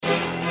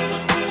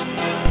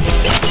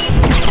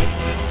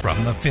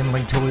From the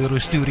Findlay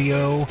Toyota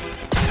studio,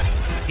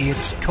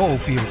 it's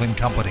Cofield and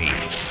Company.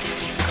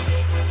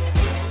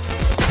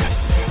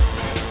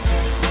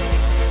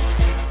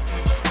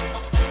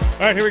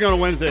 All right, here we go on a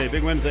Wednesday.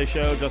 Big Wednesday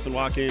show. Justin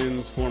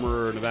Watkins,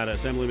 former Nevada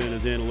Assemblyman,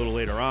 is in a little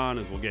later on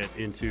as we'll get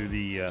into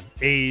the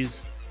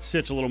A's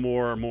sitch a little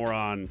more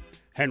on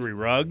Henry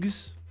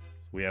Ruggs.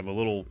 So we have a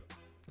little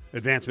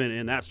advancement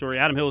in that story.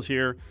 Adam Hill is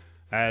here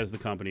as the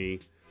company.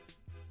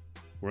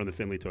 We're in the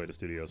Findlay Toyota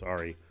studios.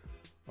 Ari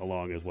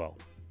along as well.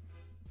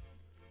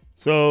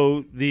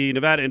 So the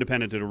Nevada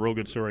Independent did a real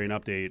good story and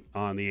update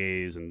on the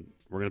A's, and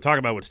we're going to talk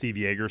about what Steve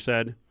Yeager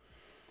said.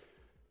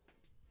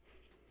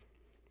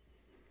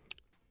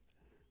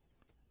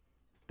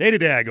 Day to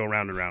day, I go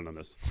round and round on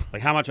this.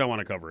 Like how much I want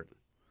to cover it.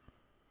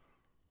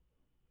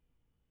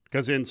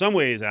 Because in some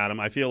ways, Adam,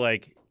 I feel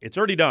like it's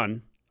already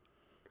done.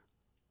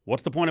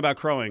 What's the point about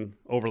crowing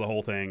over the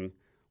whole thing?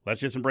 Let's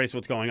just embrace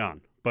what's going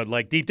on. But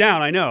like deep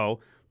down, I know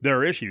there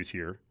are issues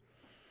here.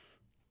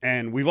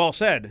 And we've all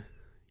said,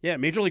 yeah,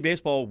 Major League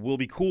Baseball will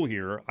be cool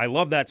here. I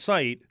love that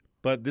site,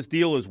 but this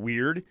deal is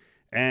weird.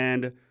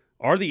 And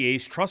are the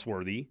A's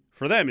trustworthy?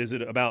 For them, is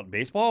it about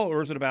baseball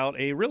or is it about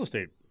a real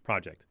estate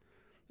project?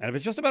 And if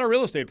it's just about a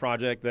real estate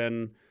project,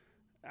 then,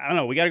 I don't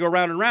know, we got to go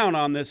round and round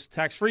on this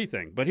tax-free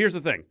thing. But here's the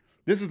thing.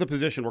 This is the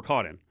position we're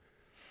caught in.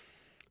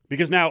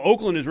 Because now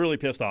Oakland is really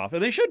pissed off,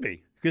 and they should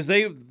be, because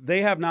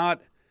they have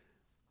not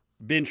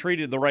been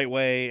treated the right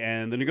way,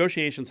 and the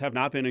negotiations have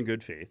not been in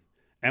good faith.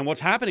 And what's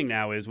happening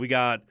now is we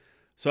got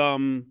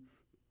some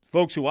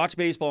folks who watch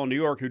baseball in New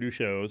York who do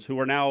shows who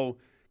are now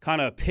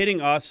kind of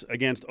pitting us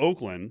against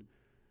Oakland.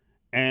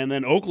 And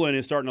then Oakland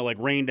is starting to like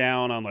rain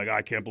down on like,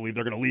 I can't believe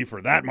they're going to leave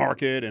for that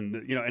market.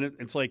 And, you know, and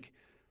it's like,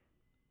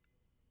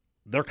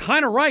 they're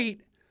kind of right.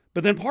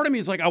 But then part of me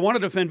is like, I want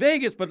to defend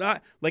Vegas, but I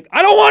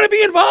don't want to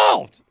be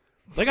involved.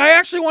 Like I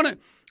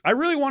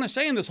really want to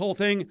say in this whole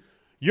thing,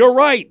 you're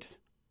right,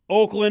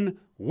 Oakland,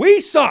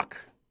 we suck.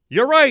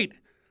 You're right.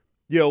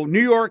 You know,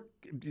 New York,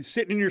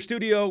 sitting in your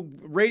studio,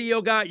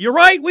 radio guy, you're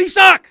right, we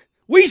suck.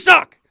 We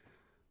suck.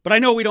 But I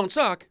know we don't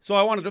suck, so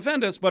I want to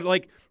defend us. But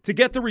like to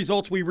get the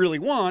results we really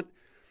want,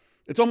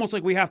 it's almost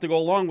like we have to go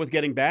along with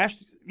getting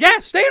bashed.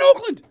 Yeah, stay in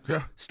Oakland.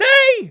 Yeah.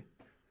 Stay.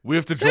 We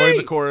have to join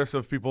the chorus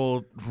of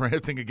people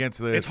ranting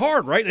against this. It's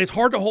hard, right? It's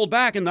hard to hold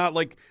back and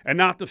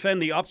not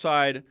defend the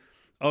upside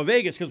of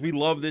Vegas because we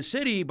love this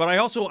city. But I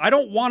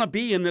don't want to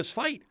be in this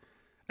fight,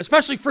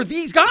 especially for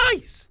these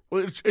guys.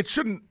 Well, it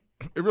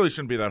really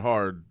shouldn't be that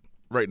hard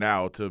right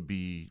now to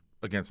be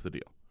against the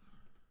deal.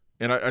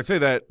 And I say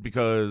that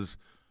because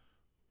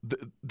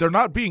they're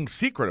not being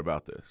secret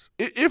about this.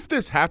 If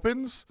this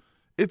happens,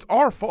 it's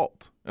our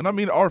fault. And I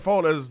mean our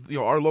fault as, you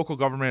know, our local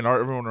government,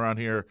 everyone around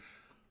here.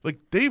 Like,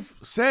 they've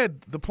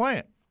said the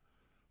plan.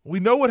 We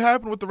know what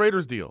happened with the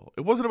Raiders deal.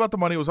 It wasn't about the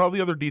money. It was all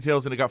the other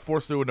details, and it got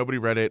forced through, and nobody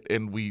read it,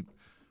 and we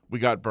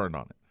got burned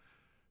on it.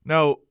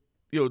 Now,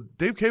 you know,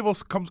 Dave Cable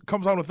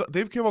comes on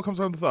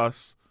with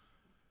us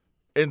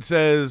and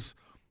says,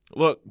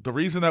 look, the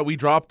reason that we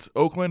dropped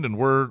Oakland and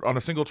we're on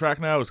a single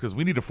track now is because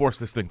we need to force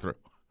this thing through.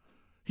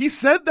 He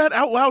said that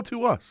out loud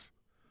to us.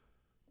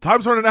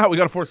 Time's running out. We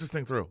got to force this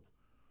thing through.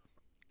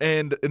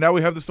 And now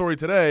we have the story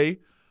today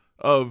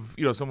of,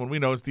 you know, someone we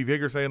know, Steve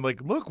Yeager, saying,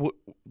 like, look,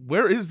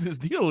 where is this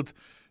deal?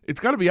 It's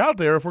got to be out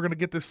there if we're going to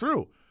get this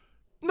through.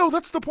 No,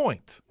 that's the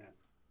point. Yeah.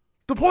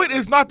 The point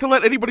is not to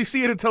let anybody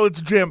see it until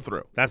it's jammed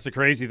through. That's the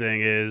crazy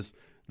thing is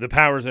the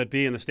powers that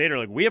be in the state are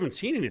like, we haven't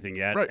seen anything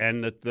yet, right,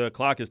 and the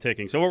clock is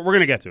ticking. So we're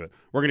going to get to it.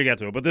 We're going to get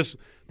to it. But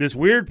this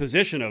weird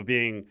position of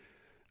being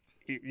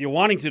you're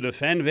wanting to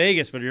defend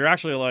Vegas, but you're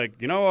actually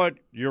like, you know what?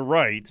 You're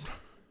right.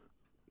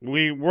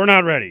 We're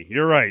not ready.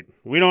 You're right.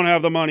 We don't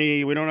have the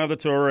money. We don't have the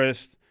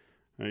tourists.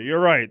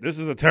 You're right. This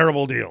is a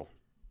terrible deal.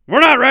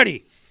 We're not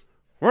ready.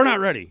 We're not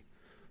ready.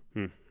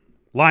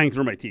 Lying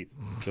through my teeth.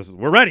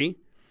 We're ready.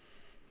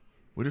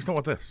 We just don't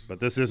want this. But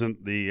this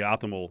isn't the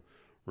optimal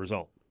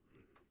result.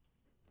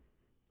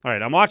 All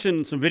right. I'm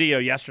watching some video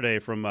yesterday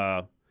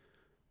from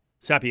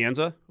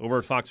Sapienza over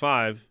at Fox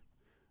 5,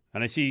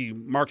 and I see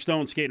Mark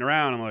Stone skating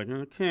around. I'm like,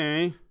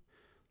 okay,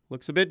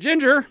 looks a bit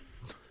ginger.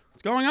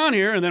 What's going on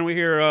here? And then we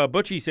hear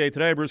Butchie say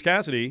today, Bruce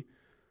Cassidy,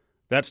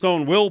 that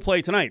Stone will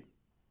play tonight.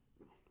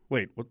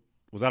 Wait, what,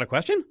 was that a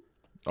question?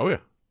 Oh, yeah.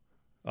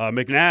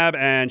 McNabb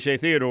and Shea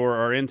Theodore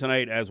are in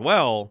tonight as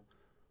well.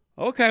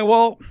 Okay,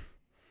 well,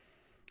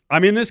 I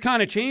mean, this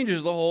kind of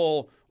changes the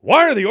whole,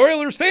 why are the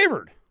Oilers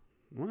favored?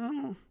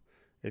 Well,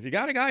 if you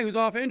got a guy who's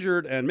off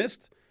injured and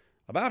missed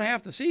about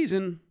half the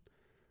season,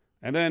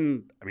 and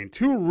then, I mean,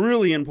 two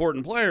really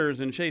important players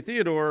in Shea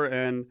Theodore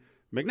and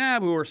McNabb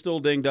who are still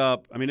dinged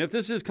up. I mean, if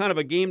this is kind of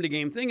a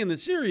game-to-game thing in the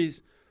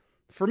series,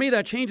 for me,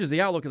 that changes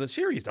the outlook of the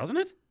series, doesn't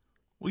it?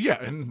 Well,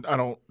 yeah, and I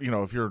don't, you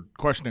know, if you're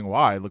questioning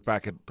why, look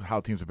back at how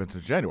teams have been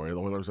since January.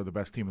 The Oilers are the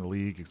best team in the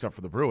league except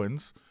for the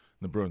Bruins.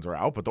 The Bruins are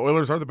out, but the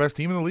Oilers are the best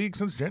team in the league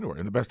since January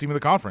and the best team in the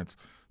conference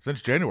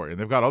since January. And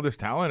they've got all this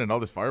talent and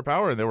all this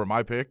firepower, and they were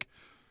my pick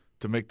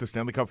to make the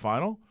Stanley Cup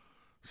final.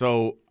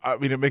 So, I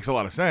mean, it makes a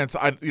lot of sense.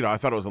 I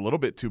thought it was a little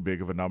bit too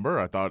big of a number.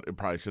 I thought it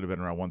probably should have been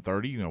around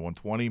 130,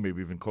 120,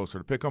 maybe even closer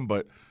to pick 'em.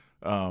 But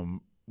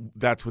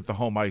that's with the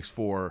home ice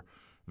for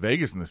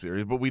Vegas in the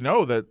series. But we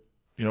know that,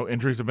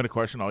 injuries have been a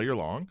question all year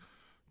long.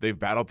 They've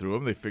battled through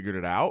them. They figured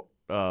it out.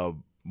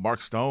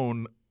 Mark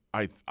Stone,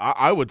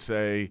 I would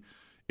say,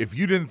 if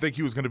you didn't think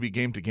he was going to be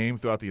game to game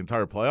throughout the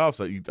entire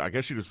playoffs, I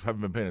guess you just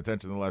haven't been paying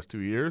attention in the last 2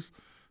 years.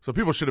 So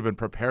people should have been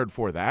prepared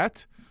for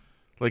that.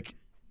 Like,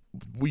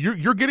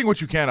 you're getting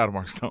what you can out of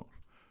Mark Stone.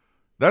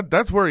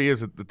 That's where he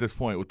is at this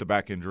point with the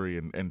back injury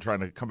and trying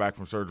to come back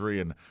from surgery,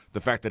 and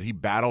the fact that he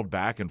battled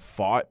back and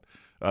fought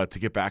to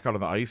get back out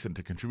on the ice and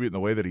to contribute in the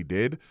way that he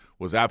did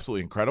was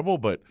absolutely incredible.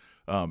 But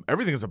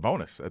everything is a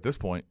bonus at this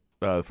point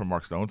from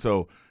Mark Stone.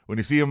 So when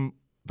you see him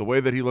the way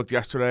that he looked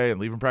yesterday and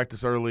leaving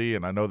practice early,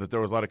 and I know that there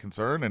was a lot of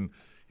concern, and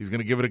he's going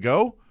to give it a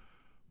go.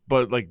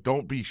 But,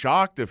 don't be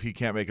shocked if he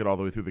can't make it all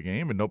the way through the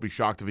game, and don't be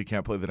shocked if he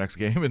can't play the next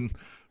game. And,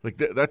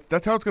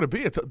 that's how it's going to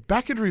be.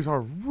 Back injuries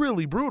are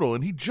really brutal,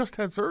 and he just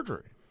had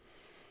surgery.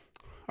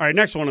 All right,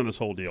 next one in this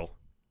whole deal.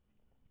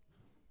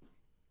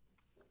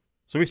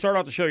 So we started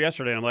off the show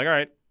yesterday, and I'm like, all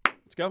right,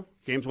 let's go.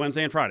 Games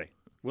Wednesday and Friday.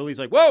 Willie's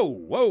like,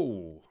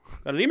 whoa.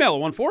 Got an email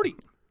at 1:40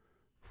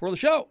 before the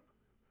show.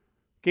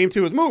 Game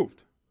 2 is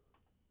moved.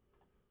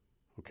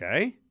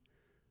 Okay.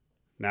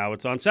 Now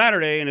it's on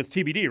Saturday, and it's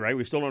TBD, right?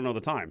 We still don't know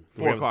the time.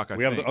 4 o'clock, I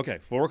think. Okay,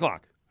 4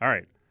 o'clock. All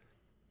right.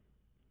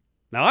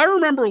 Now, I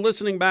remember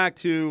listening back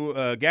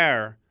to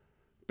Gar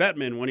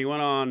Bettman when he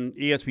went on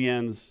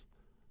ESPN's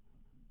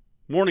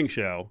morning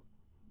show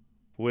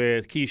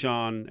with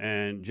Keyshawn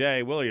and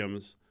Jay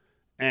Williams,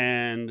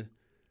 and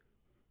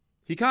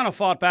he kind of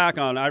fought back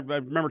on, I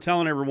remember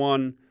telling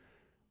everyone,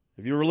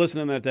 if you were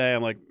listening that day,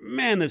 I'm like,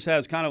 man, this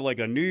has kind of like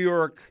a New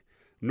York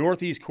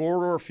Northeast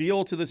corridor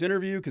feel to this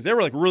interview, because they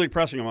were really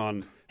pressing him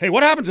on, hey,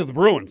 what happens if the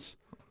Bruins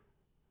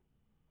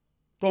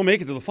don't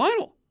make it to the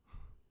final?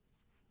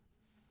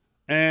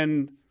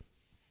 And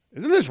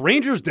isn't this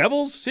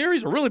Rangers-Devils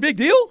series a really big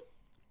deal?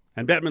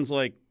 And Bettman's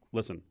like,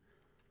 listen,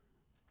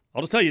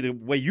 I'll just tell you, the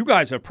way you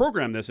guys have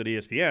programmed this at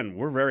ESPN,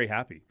 we're very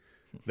happy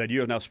that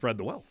you have now spread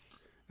the wealth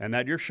and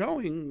that you're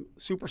showing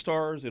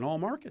superstars in all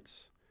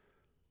markets,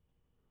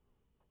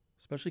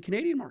 especially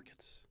Canadian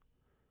markets.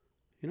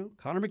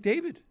 Connor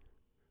McDavid,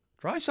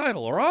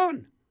 Draisaitl are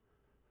on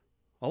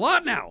a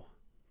lot now.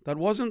 That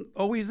wasn't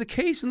always the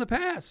case in the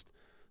past.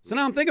 So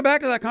now I'm thinking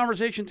back to that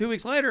conversation 2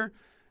 weeks later,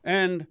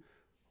 and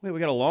we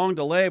got a long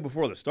delay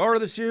before the start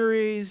of the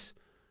series.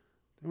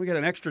 Then we got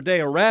an extra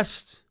day of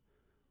rest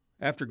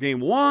after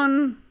game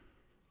 1.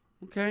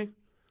 Okay.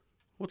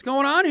 What's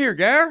going on here,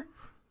 Gar?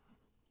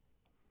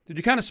 Did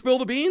you kind of spill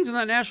the beans in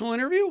that national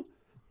interview?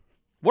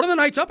 What are the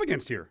Knights up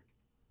against here?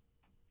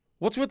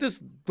 What's with this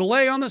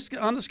delay on the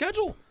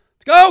schedule?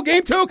 Let's go,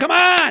 game 2, come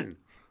on!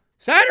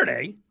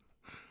 Saturday.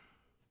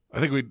 I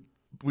think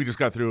we just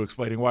got through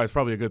explaining why it's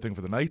probably a good thing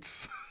for the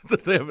Knights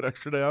that they have an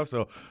extra day off,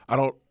 so I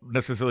don't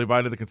necessarily buy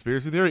into the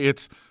conspiracy theory.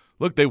 It's,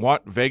 look, they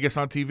want Vegas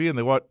on TV and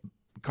they want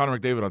Connor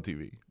McDavid on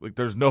TV.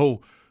 There's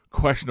no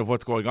question of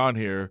what's going on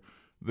here.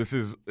 This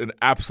is an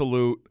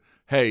absolute,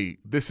 hey,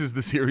 this is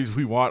the series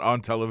we want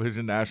on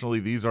television nationally.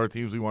 These are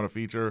teams we want to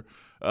feature.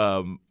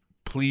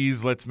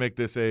 Please, let's make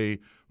this a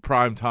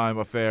primetime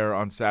affair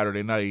on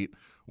Saturday night,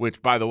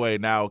 which, by the way,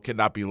 now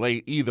cannot be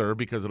late either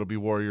because it'll be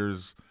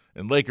Warriors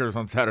and Lakers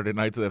on Saturday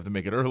night, so they have to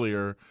make it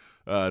earlier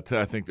to,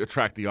 I think,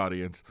 attract the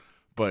audience.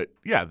 But,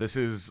 yeah, let's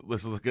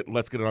get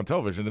it on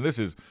television. And this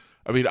is,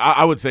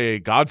 I would say a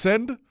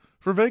godsend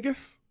for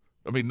Vegas.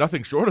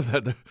 Nothing short of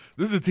that.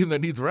 This is a team that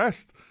needs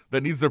rest,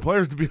 that needs their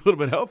players to be a little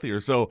bit healthier.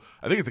 So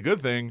I think it's a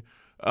good thing.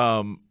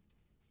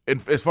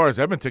 And as far as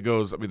Edmonton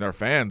goes, their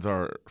fans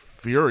are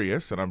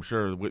furious, and I'm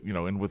sure,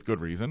 and with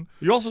good reason.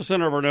 You also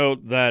sent over a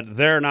note that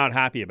they're not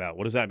happy about.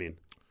 What does that mean?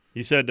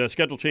 You said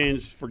schedule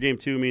change for game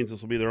 2 means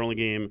this will be their only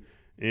game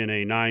in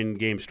a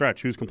 9-game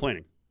stretch. Who's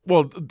complaining?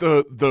 Well,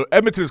 the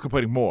Edmonton is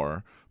complaining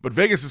more, but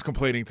Vegas is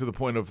complaining to the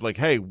point of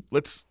hey,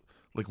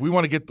 we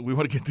want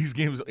to get these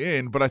games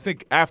in. But I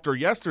think after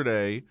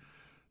yesterday,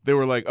 they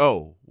were like,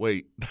 oh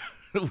wait.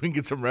 We can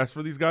get some rest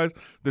for these guys.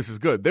 This is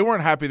good. They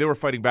weren't happy. They were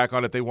fighting back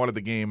on it. They wanted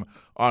the game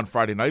on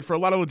Friday night for a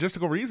lot of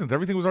logistical reasons.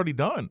 Everything was already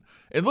done.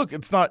 And look,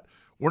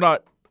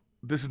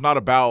 this is not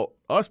about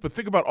us, but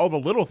think about all the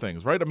little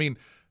things, right?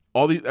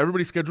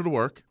 Everybody's scheduled to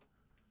work.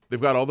 They've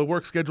got all the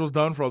work schedules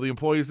done for all the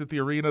employees at the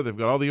arena. They've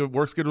got all the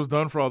work schedules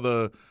done for all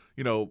the,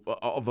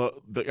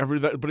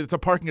 but it's a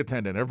parking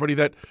attendant. Everybody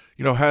that,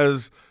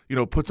 has,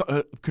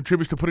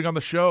 contributes to putting on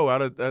the show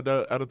out at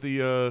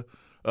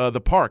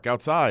the park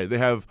outside. They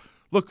have,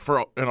 look,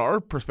 in our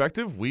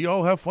perspective, we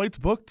all have flights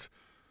booked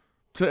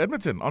to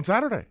Edmonton on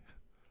Saturday.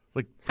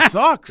 It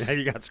sucks. Yeah,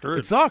 you got screwed.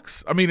 It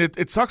sucks.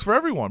 It sucks for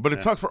everyone, but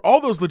it sucks for all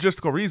those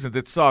logistical reasons.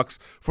 It sucks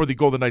for the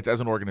Golden Knights as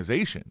an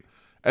organization.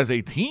 As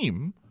a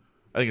team,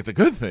 I think it's a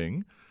good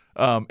thing.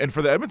 And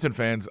for the Edmonton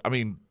fans,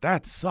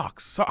 that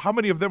sucks. So how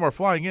many of them are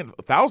flying in?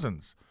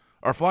 Thousands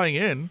are flying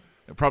in.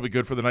 And probably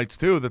good for the Knights,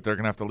 too, that they're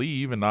going to have to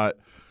leave and not,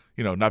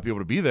 not be able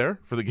to be there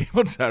for the game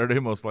on Saturday,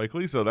 most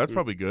likely. So that's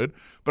probably good.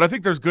 But I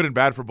think there's good and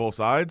bad for both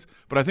sides.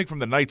 But I think from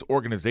the Knights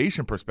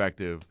organization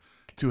perspective,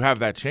 to have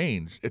that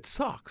change, it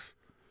sucks.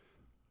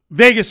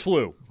 Vegas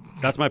flu.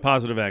 That's my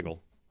positive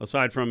angle.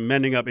 Aside from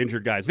mending up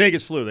injured guys.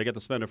 Vegas flu. They get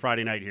to spend a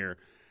Friday night here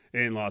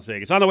in Las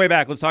Vegas. On the way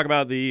back, let's talk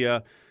about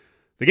the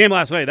game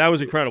last night. That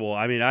was incredible.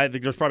 I mean, I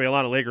think there's probably a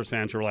lot of Lakers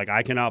fans who are like,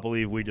 I cannot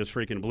believe we just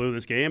freaking blew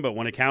this game. But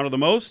when it counted the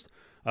most,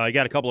 you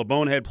got a couple of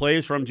bonehead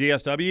plays from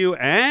GSW,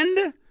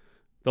 and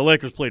the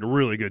Lakers played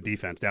really good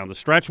defense down the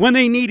stretch when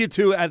they needed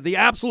to. At the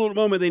absolute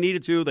moment they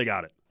needed to, they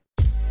got it.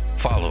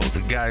 Follow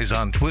the guys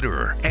on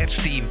Twitter at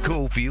Steve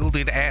Cofield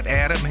and at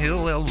Adam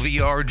Hill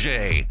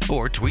LVRJ,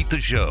 or tweet the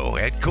show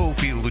at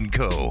Cofield &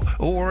 Co.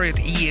 or at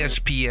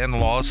ESPN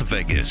Las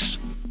Vegas.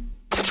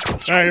 All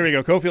right, here we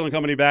go. Cofield and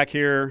Company back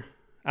here.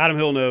 Adam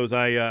Hill knows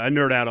I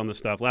nerd out on this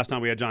stuff. Last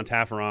time we had John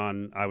Taffer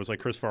on, I was like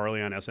Chris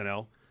Farley on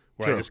SNL,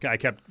 where I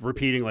kept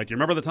repeating, like, you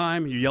remember the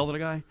time you yelled at a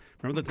guy?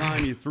 Remember the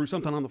time you threw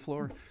something on the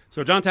floor?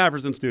 So John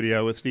Taffer's in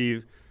studio with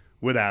Steve,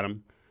 with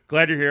Adam.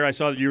 Glad you're here. I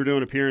saw that you were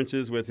doing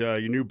appearances with your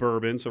new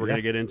bourbon, so we're going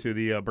to get into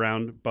the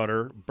brown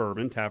butter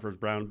bourbon, Taffer's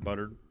brown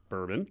buttered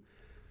bourbon.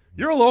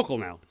 You're a local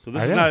now, so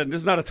this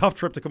is not a tough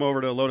trip to come over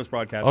to Lotus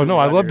Broadcast. Oh, no,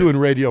 I love doing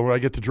radio where I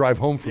get to drive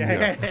home from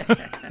here.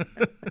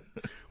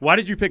 Why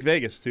did you pick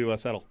Vegas to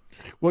settle?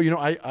 Well,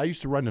 I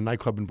used to run the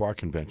nightclub and bar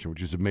convention,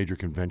 which is a major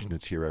convention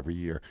that's here every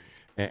year.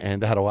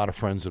 And I had a lot of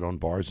friends that own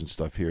bars and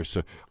stuff here.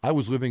 So I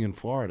was living in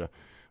Florida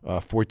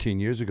 14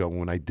 years ago.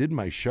 When I did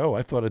my show,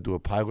 I thought I'd do a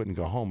pilot and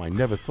go home. I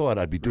never thought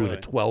I'd be doing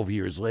it 12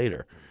 years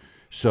later.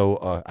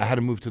 So I had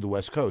to move to the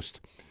West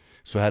Coast.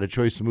 So I had a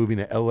choice of moving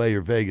to L.A.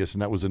 or Vegas,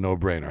 and that was a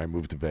no-brainer. I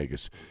moved to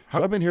Vegas.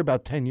 So I've been here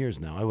about 10 years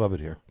now. I love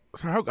it here.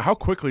 How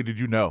quickly did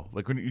you know?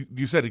 Like when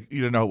you said you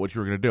didn't know what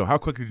you were going to do, how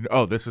quickly did you know,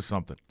 oh, this is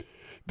something?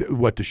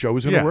 What, the show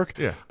was going to work?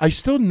 Yeah. I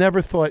still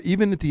never thought,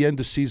 even at the end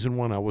of season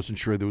 1, I wasn't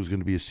sure there was going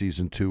to be a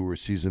season 2 or a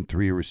season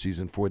 3 or a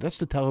season 4. That's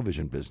the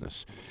television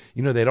business.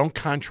 They don't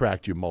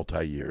contract you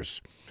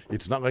multi-years.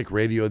 It's not like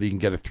radio that you can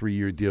get a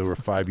 3-year deal or a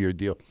 5-year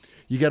deal.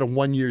 You get a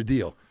 1-year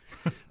deal.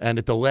 And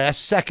at the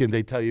last second,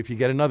 they tell you if you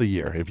get another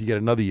year, if you get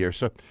another year.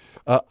 So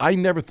I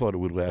never thought it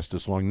would last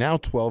this long. Now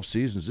 12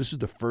 seasons. This is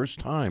the first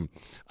time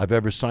I've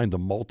ever signed a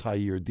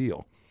multi-year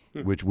deal,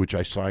 which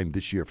I signed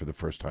this year for the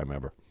first time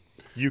ever.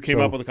 You came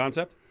up with the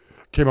concept?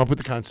 Came up with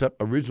the concept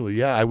originally,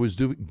 yeah. I was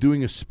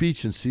doing a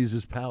speech in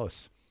Caesar's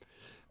Palace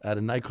at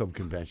a nightclub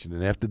convention.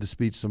 And after the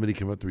speech, somebody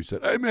came up to me and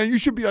said, hey, man, you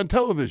should be on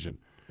television.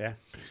 Yeah.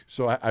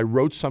 So I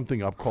wrote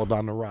something up called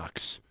On the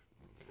Rocks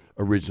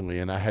originally.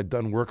 And I had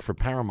done work for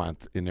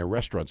Paramount in their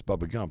restaurants,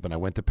 Bubba Gump. And I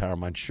went to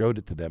Paramount, showed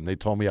it to them. They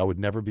told me I would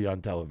never be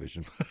on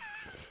television.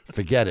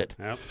 Forget it.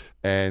 Yep.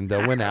 And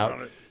went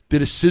out,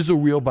 did a sizzle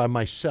reel by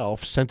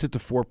myself, sent it to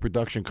 4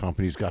 production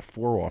companies, got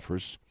 4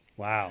 offers.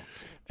 Wow.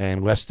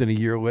 And less than a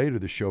year later,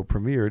 the show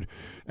premiered.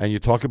 And you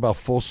talk about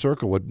full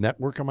circle. What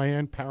network am I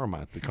in?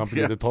 Paramount, the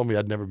company that told me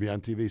I'd never be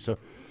on TV. So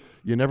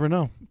you never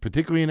know,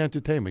 particularly in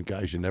entertainment,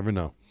 guys. You never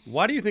know.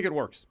 Why do you think it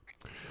works?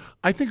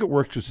 I think it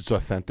works because it's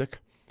authentic.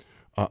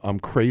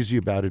 I'm crazy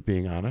about it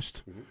being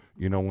honest.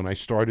 Mm-hmm. When I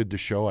started the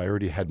show, I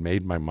already had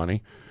made my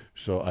money.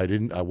 So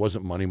I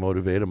wasn't money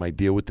motivated. My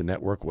deal with the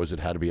network was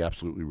it had to be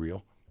absolutely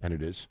real, and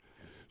it is.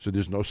 So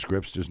there's no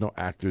scripts, there's no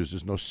actors,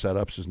 there's no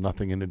setups, there's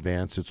nothing in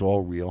advance. It's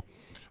all real.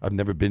 I've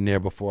never been there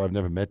before. I've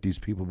never met these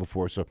people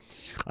before. So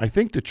I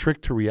think the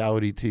trick to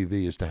reality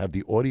TV is to have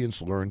the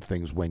audience learn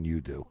things when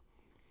you do.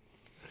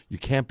 You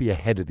can't be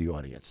ahead of the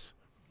audience.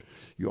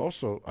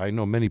 I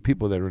know many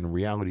people that are in the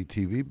reality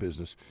TV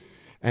business,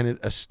 and it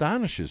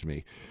astonishes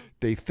me.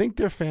 They think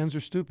their fans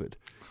are stupid.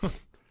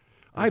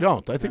 I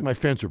don't. I think my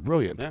fans are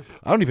brilliant. Yeah.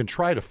 I don't even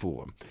try to fool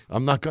them.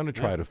 I'm not going to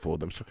try to fool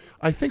them. So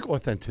I think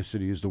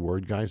authenticity is the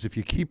word, guys. If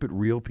you keep it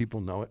real,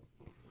 people know it.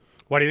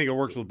 Why do you think it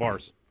works with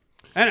bars?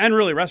 And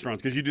really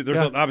restaurants, because there's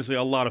obviously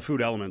a lot of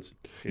food elements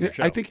in your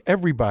show. I think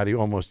everybody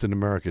almost in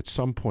America at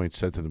some point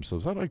said to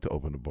themselves, I'd like to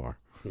open a bar.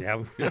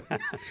 Yeah.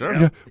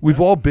 Sure.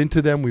 We've all been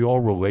to them. We all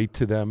relate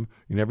to them.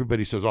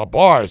 Everybody says, oh,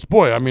 bars.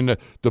 Boy, I mean,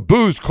 the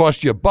booze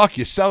cost you $1.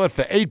 You sell it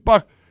for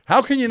 $8.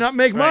 How can you not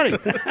make money?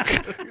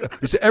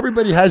 So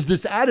everybody has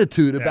this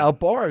attitude about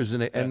bars,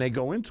 and they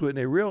go into it, and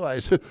they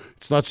realize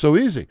it's not so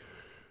easy.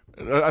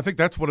 I think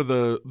that's one of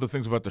the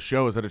things about the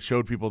show is that it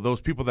showed people,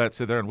 those people that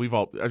sit there, and we've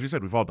all, as you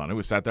said, we've all done it.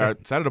 We sat there,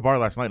 sat at a bar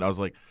last night, and I was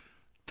like,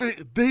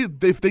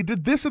 if they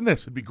did this and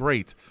this, it'd be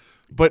great.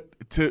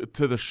 But to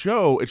the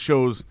show, it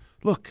shows,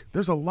 look,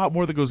 there's a lot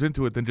more that goes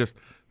into it than just,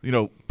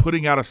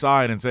 putting out a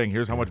sign and saying,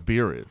 here's how much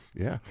beer is.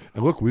 Yeah.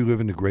 And look, we live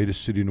in the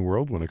greatest city in the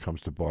world when it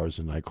comes to bars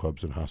and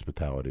nightclubs and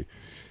hospitality.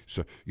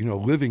 So,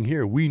 living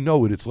here, we know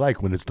what it's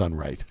like when it's done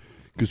right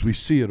because we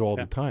see it all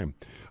the time.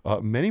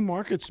 Many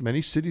markets,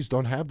 many cities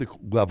don't have the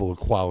level of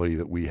quality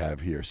that we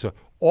have here. So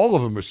all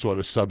of them are sort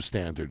of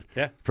substandard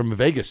from a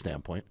Vegas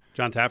standpoint.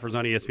 John Taffer's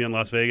on ESPN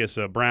Las Vegas,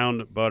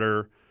 brown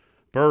butter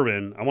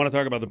bourbon. I want to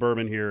talk about the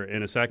bourbon here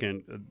in a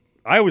second.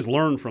 I always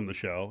learn from the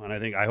show, and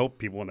I hope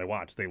people, when they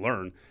watch, they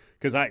learn.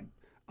 Because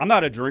I'm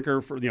not a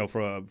drinker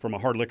from a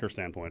hard liquor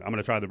standpoint. I'm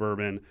going to try the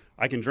bourbon.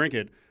 I can drink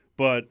it,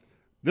 but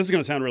this is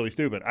going to sound really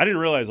stupid. I didn't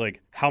realize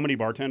like how many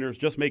bartenders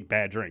just make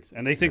bad drinks,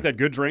 and they think that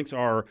good drinks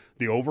are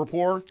the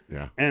overpour.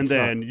 Yeah, and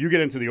then you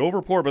get into the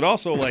overpour, but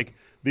also like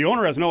the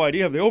owner has no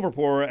idea of the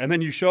overpour, and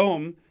then you show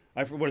them.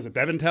 What is it,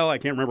 Bevantel? I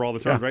can't remember all the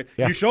terms, right?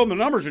 Yeah. You show them the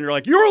numbers, and you're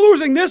like, you're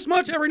losing this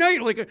much every night.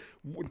 Like,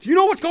 do you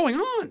know what's going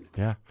on?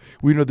 Yeah.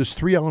 We know there's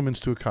 3 elements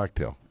to a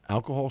cocktail: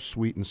 alcohol,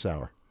 sweet, and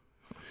sour.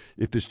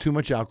 If there's too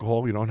much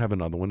alcohol, you don't have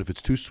another one. If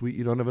it's too sweet,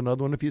 you don't have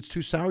another one. If it's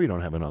too sour, you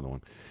don't have another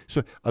one.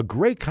 So a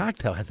great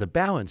cocktail has a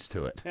balance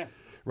to it. Yeah.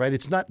 Right?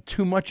 It's not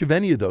too much of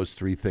any of those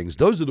 3 things.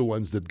 Those are the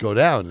ones that go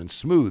down and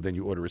smooth, and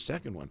you order a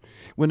second one.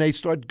 When they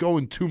start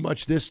going too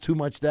much this, too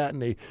much that,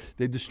 and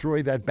they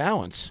destroy that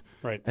balance.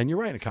 Right. And you're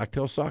right, a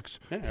cocktail sucks.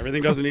 Yeah,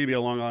 everything doesn't need to be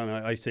a Long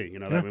Island iced tea.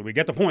 We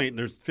get the point.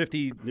 There's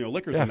 50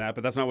 liquors in that,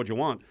 but that's not what you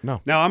want.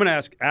 No. Now I'm going to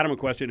ask Adam a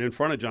question in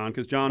front of John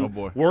because John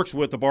works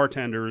with the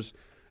bartenders.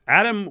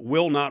 Adam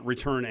will not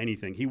return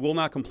anything. He will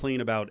not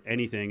complain about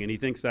anything, and he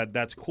thinks that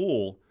that's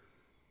cool.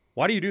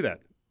 Why do you do that?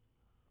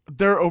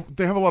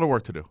 They have a lot of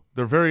work to do.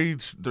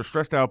 They're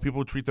stressed out.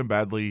 People treat them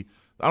badly.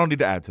 I don't need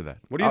to add to that.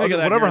 What do you think of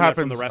that? Whatever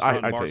happens, from the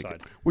restaurant I bar take side?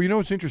 it. Well,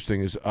 what's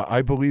interesting is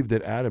I believe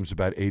that Adam's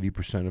about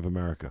 80% of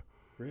America.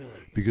 Really?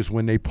 Because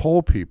when they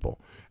poll people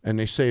and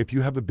they say, if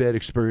you have a bad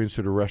experience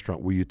at a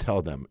restaurant, will you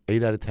tell them?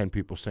 8 out of 10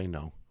 people say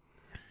no.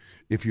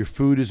 If your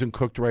food isn't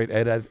cooked right,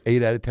 8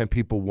 out of 10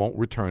 people won't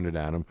return it,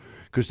 Adam.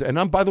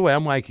 By the way,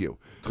 I'm like you,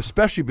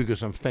 especially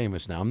because I'm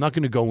famous now. I'm not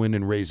going to go in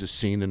and raise a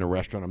scene in a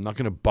restaurant. I'm not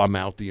going to bum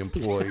out the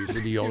employees or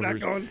the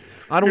owners.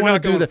 I don't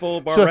want to do that. Full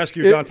bar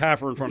rescue John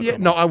Taffer in front of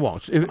someone. No, I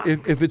won't.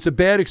 If it's a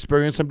bad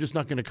experience, I'm just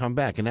not going to come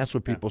back, and that's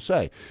what people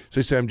say. So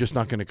they say I'm just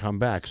not going to come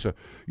back. So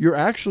you're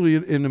actually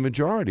in the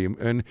majority,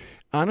 and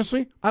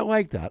honestly, I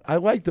like that. I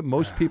like that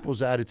most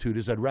people's attitude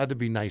is I'd rather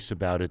be nice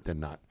about it than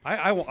not.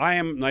 I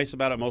am nice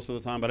about it most of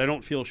the time, but I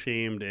don't feel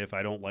shamed if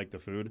I don't like the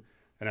food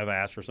and I've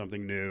asked for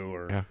something new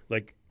or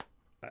like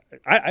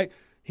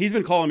he's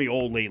been calling me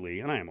old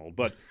lately, and I am old,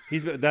 but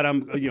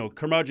I'm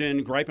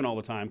curmudgeon, griping all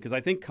the time because I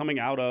think coming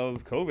out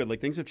of COVID,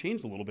 like things have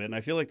changed a little bit, and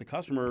I feel like the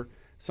customer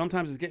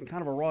sometimes is getting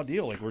kind of a raw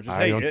deal. Like we're just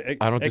I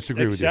don't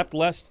disagree with you. Accept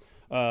less.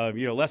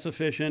 Less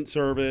efficient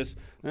service.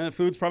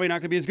 Food's probably not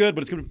going to be as good,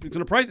 but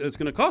it's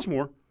going to cost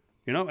more.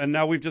 And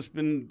now we've just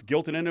been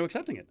guilted into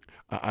accepting it.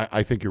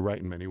 I think you're right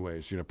in many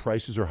ways.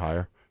 Prices are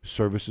higher,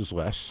 service is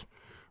less,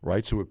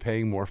 right? So we're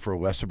paying more for a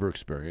less of our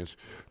experience.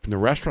 From the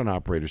restaurant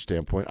operator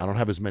standpoint, I don't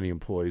have as many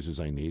employees as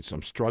I need, so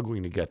I'm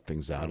struggling to get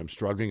things out. I'm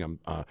struggling.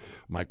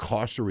 My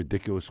costs are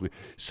ridiculously.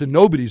 So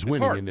nobody's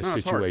winning in this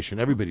situation.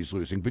 Everybody's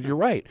losing. But you're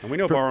right. And we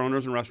know bar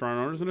owners and restaurant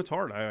owners, and it's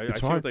hard. I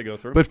see what they go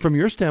through. But from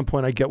your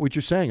standpoint, I get what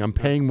you're saying. I'm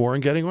paying more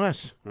and getting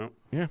less. Well,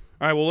 yeah.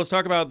 All right, well, let's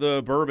talk about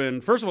the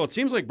bourbon. First of all, it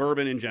seems like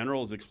bourbon in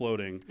general is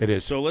exploding. It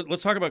is. So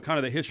let's talk about kind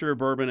of the history of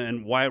bourbon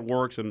and why it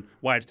works and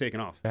why it's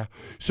taken off. Yeah.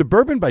 So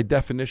bourbon, by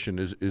definition,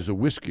 is a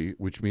whiskey,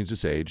 which means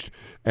it's aged.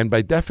 And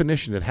by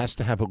definition, it has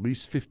to have at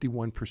least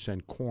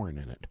 51% corn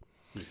in it.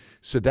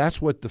 So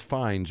that's what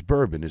defines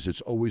bourbon, is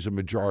it's always a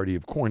majority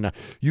of corn. Now,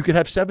 you could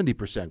have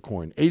 70%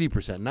 corn,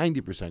 80%,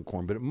 90%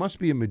 corn, but it must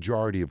be a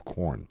majority of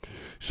corn.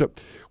 So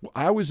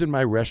I was in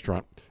my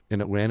restaurant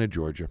in Atlanta,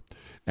 Georgia,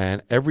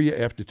 and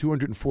after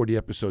 240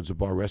 episodes of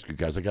Bar Rescue,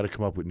 guys, I got to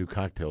come up with new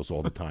cocktails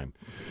all the time.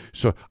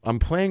 So I'm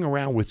playing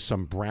around with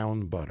some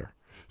brown butter.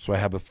 So I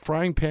have a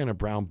frying pan of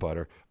brown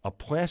butter, a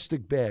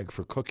plastic bag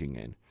for cooking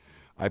in.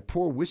 I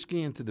pour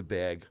whiskey into the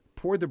bag,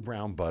 pour the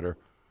brown butter,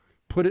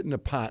 put it in a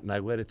pot, and I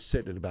let it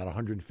sit at about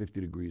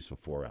 150 degrees for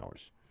 4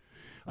 hours.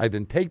 I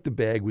then take the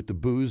bag with the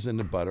booze and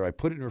the butter. I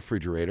put it in the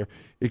refrigerator.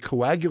 It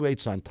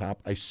coagulates on top.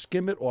 I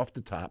skim it off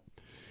the top,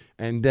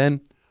 and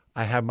then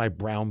I have my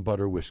brown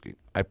butter whiskey.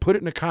 I put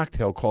it in a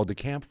cocktail called the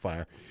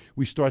Campfire.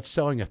 We start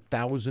selling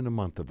 1,000 a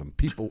month of them.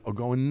 People are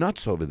going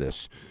nuts over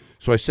this.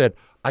 So I said,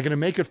 I'm going to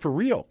make it for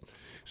real.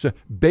 So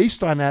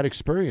based on that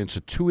experience,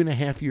 a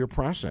 2.5-year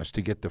process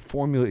to get the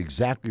formula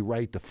exactly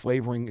right, the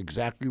flavoring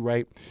exactly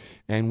right,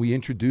 and we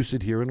introduce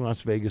it here in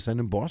Las Vegas and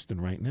in Boston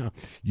right now.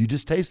 You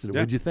just tasted it.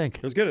 What'd you think?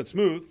 It was good. It's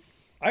smooth.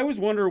 I always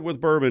wonder with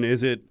bourbon,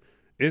 is it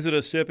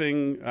a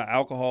sipping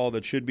alcohol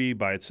that should be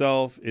by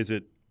itself? Is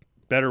it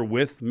better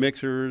with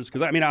mixers?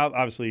 Because, I mean,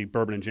 obviously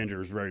bourbon and ginger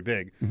is very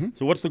big. Mm-hmm.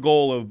 So what's the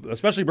goal of,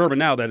 especially bourbon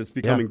now that it's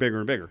becoming bigger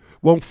and bigger?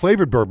 Well,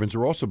 flavored bourbons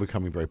are also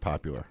becoming very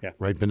popular, yeah.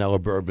 Right? Vanilla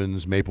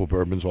bourbons, maple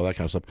bourbons, all that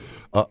kind of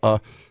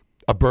stuff.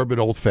 A bourbon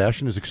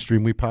old-fashioned is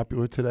extremely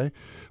popular today,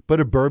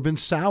 but a bourbon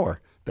sour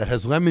that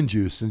has lemon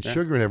juice and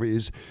sugar and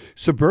everything.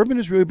 So bourbon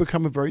has really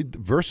become a very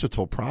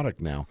versatile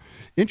product now.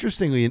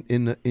 Interestingly,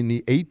 in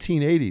the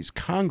 1880s,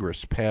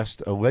 Congress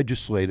passed a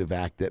legislative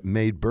act that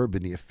made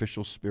bourbon the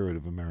official spirit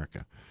of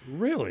America.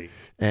 Really?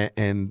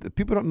 And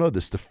people don't know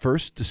this. The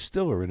first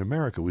distiller in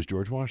America was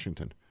George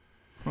Washington,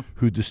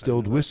 who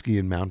distilled whiskey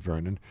in Mount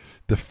Vernon.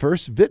 The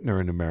first vintner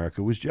in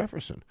America was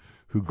Jefferson,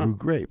 who grew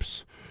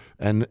grapes.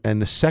 And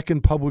the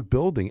second public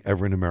building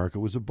ever in America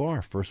was a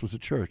bar. First was a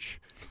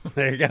church.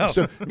 There you go.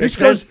 So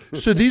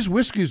these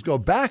whiskeys go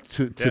back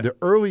to the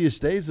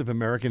earliest days of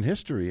American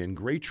history and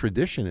great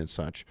tradition and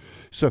such.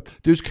 So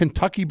there's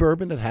Kentucky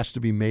bourbon that has to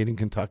be made in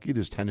Kentucky.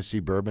 There's Tennessee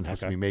bourbon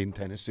has to be made in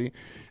Tennessee.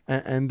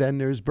 And then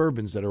there's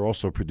bourbons that are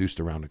also produced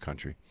around the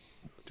country.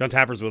 John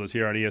Taffer's with us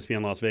here on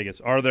ESPN Las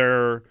Vegas.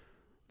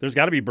 There's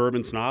got to be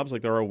bourbon snobs,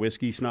 like there are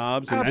whiskey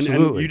snobs.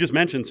 Absolutely. And you just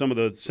mentioned some of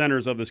the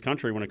centers of this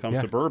country when it comes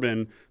to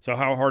bourbon. So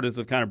how hard is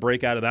it to kind of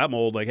break out of that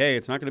mold? Like, hey,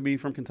 it's not going to be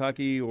from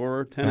Kentucky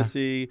or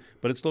Tennessee,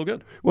 but it's still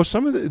good. Well,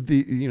 some of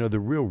the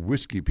real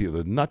whiskey people,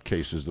 the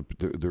nutcases,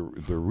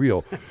 the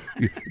real,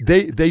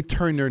 they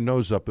turn their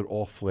nose up at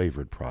all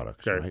flavored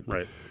products, right?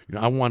 Right.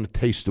 I want to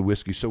taste the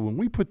whiskey. So when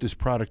we put this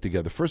product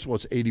together, first of all,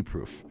 it's 80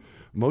 proof.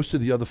 Most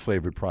of the other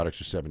flavored products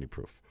are 70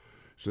 proof.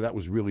 So that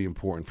was really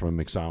important from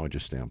a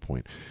mixologist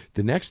standpoint.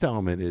 The next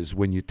element is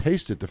when you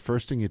taste it, the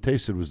first thing you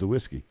tasted was the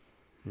whiskey.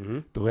 Mm-hmm.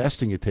 The last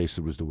thing you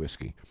tasted was the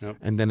whiskey. Yep.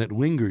 And then it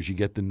lingers. You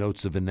get the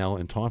notes of vanilla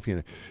and toffee in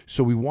it.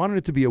 So we wanted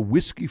it to be a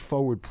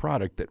whiskey-forward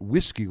product that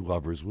whiskey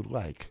lovers would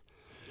like.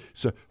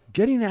 So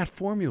getting that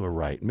formula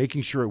right,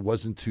 making sure it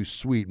wasn't too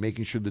sweet,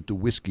 making sure that the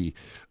whiskey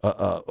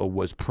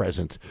was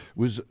present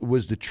was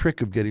the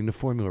trick of getting the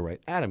formula right.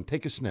 Adam,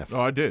 take a sniff.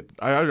 Oh, I did.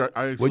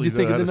 I what do you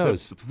think of the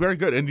nose? It's very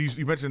good. And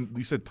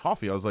you said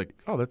toffee. I was like,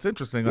 oh, that's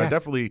interesting. I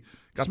definitely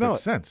got that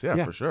sense.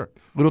 Yeah, for sure.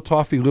 Little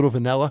toffee, little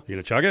vanilla. You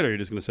gonna chug it, or are you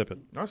just gonna sip it?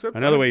 I'll sip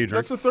Another way you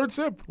drink. That's the third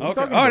sip.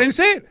 Okay. Oh, I didn't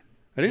say it.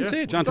 I didn't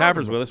see it. John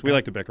Taffer's with us. We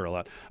like to bicker a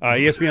lot.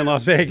 ESPN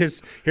Las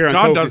Vegas here on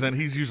John doesn't.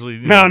 He's usually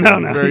no.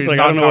 He's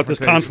like, I don't know what this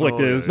conflict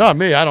is. Not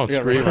me. I don't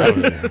scream.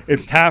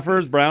 It's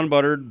Taffer's brown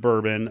buttered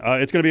bourbon.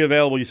 It's going to be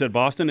available. You said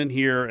Boston and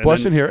here.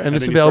 And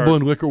it's available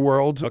in Liquor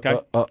World. Okay.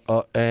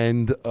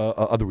 And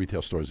other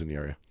retail stores in the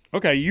area.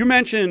 Okay. You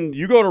mentioned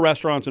you go to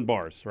restaurants and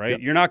bars, right? Yep.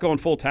 You're not going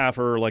full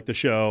Taffer like the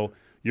show.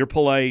 You're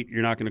polite.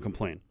 You're not going to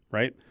complain,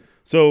 right?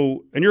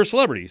 So, and you're a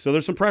celebrity, so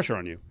there's some pressure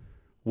on you.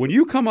 When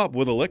you come up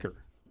with a liquor,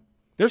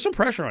 there's some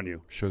pressure on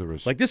you. Sure there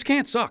is. Like, this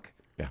can't suck.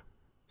 Yeah.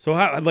 So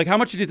how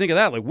much did you think of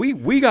that? Like,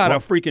 we got to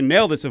freaking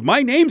nail this. If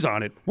my name's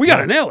on it, we got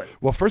to nail it.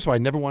 Well, first of all, I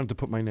never wanted to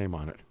put my name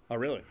on it. Oh,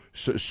 really?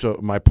 So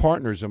my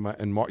partners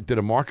did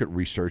a market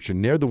research,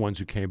 and they're the ones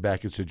who came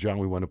back and said, John,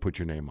 we want to put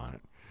your name on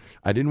it.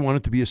 I didn't want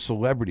it to be a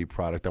celebrity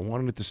product. I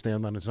wanted it to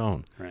stand on its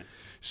own. Right.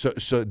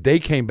 So they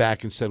came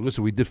back and said,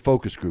 listen, we did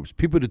focus groups.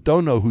 People that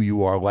don't know who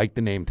you are like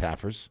the name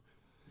Taffers.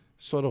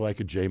 Sort of like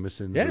a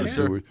Jameson's or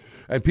Stewart.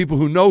 And people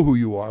who know who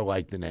you are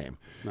like the name.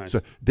 Nice. So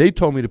they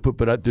told me to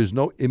but there's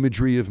no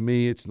imagery of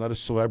me. It's not a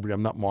celebrity.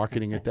 I'm not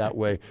marketing it that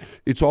way.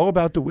 It's all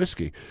about the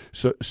whiskey.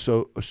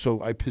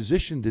 So I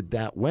positioned it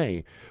that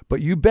way.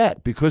 But you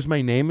bet, because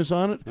my name is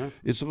on it,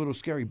 it's a little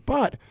scary.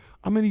 But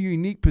I'm in a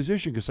unique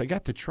position because I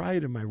got to try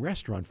it in my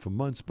restaurant for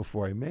months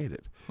before I made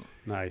it.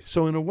 Nice.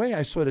 So in a way,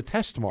 I sort of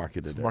test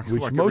marketed it,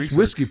 which most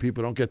whiskey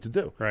people don't get to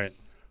do. Right.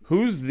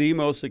 Who's the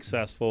most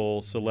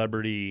successful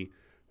celebrity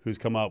who's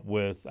come up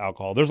with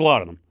alcohol? There's a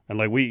lot of them. And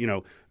like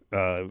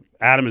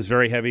Adam is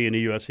very heavy in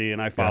the UFC,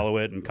 and I follow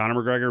it. And Conor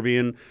McGregor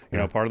being,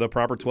 part of the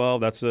Proper 12,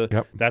 that's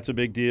a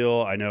big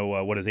deal. I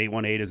know what is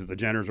 818? Is it the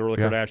Jenners or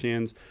the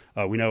Kardashians?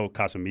 We know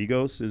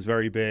Casamigos is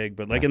very big,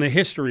 but like in the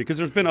history, because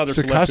there's been other.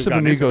 So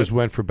Casamigos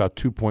went for about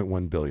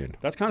 $2.1 billion.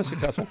 That's kind of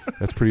successful.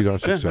 That's pretty darn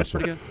successful. That's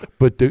pretty good.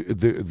 But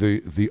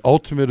the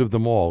ultimate of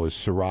them all is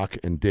Ciroc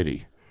and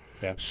Diddy.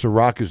 Yeah.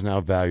 Ciroc is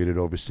now valued at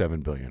over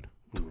 $7 billion.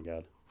 Oh my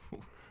God.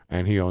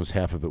 And he owns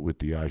half of it with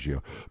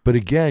Diageo. But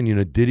again,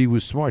 Diddy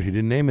was smart. He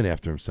didn't name it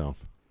after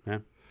himself. Yeah.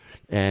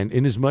 And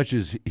in as much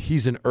as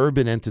he's an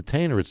urban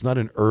entertainer, it's not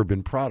an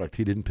urban product.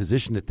 He didn't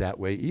position it that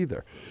way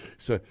either.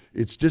 So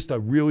it's just a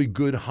really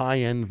good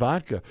high-end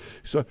vodka.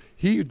 So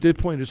he did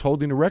point is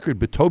holding the record,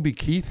 but Toby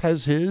Keith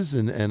has his,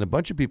 and a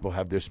bunch of people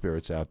have their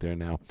spirits out there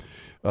now.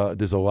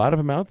 There's a lot of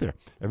them out there.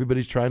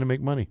 Everybody's trying to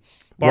make money.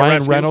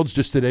 Ryan Reynolds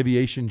just did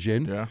Aviation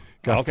Gin. Yeah.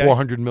 Got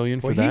 $400 million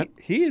for that.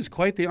 He is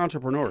quite the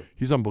entrepreneur.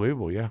 He's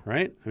unbelievable, yeah.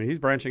 Right? I mean, he's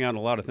branching out in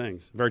a lot of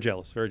things. Very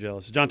jealous, very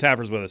jealous. John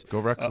Taffer's with us. Go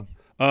Wrexham.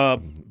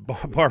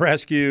 Bar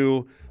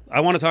rescue. I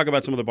want to talk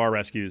about some of the bar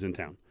rescues in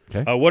town.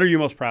 Okay. What are you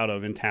most proud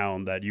of in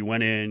town that you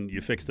went in, you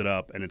fixed it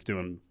up, and it's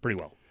doing pretty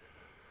well?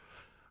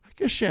 I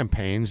guess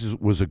Champagne's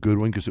was a good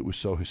one because it was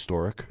so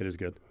historic. It is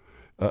good.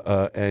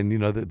 And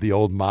the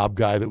old mob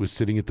guy that was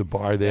sitting at the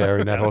bar there,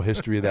 and that whole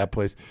history of that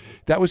place,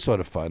 that was sort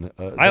of fun.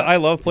 I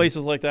love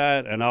places like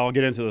that, and I'll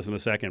get into this in a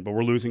second. But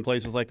we're losing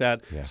places like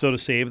that, so to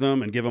save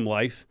them and give them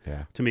life,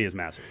 to me, is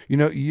massive.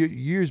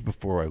 Years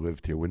before I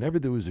lived here, whenever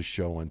there was a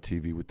show on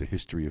TV with the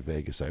history of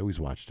Vegas, I always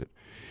watched it.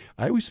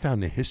 I always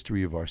found the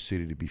history of our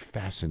city to be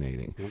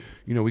fascinating.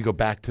 Mm-hmm. We go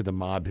back to the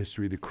mob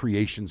history, the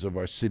creations of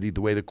our city,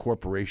 the way the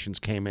corporations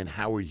came in.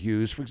 Howard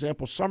Hughes, for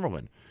example,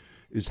 Summerlin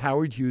is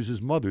Howard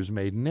Hughes' mother's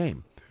maiden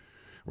name.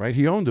 right?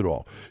 He owned it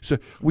all. So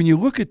when you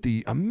look at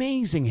the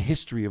amazing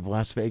history of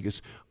Las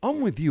Vegas,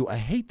 I'm with you. I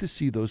hate to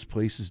see those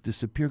places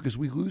disappear because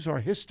we lose our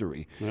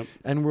history. Yep.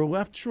 And we're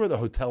left, sure, the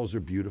hotels are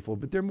beautiful,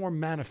 but they're more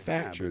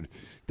manufactured.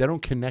 They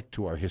don't connect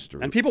to our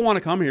history. And people want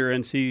to come here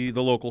and see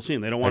the local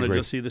scene. They don't want to agree.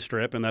 just see the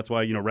Strip, and that's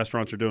why,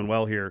 restaurants are doing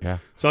well here. Yeah.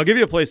 So I'll give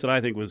you a place that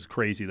I think was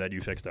crazy that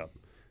you fixed up.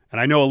 And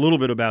I know a little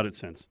bit about it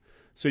since.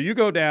 So you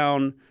go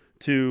down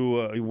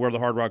to where the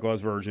Hard Rock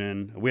was,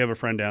 Virgin. We have a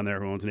friend down there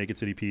who owns Naked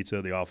City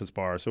Pizza, the Office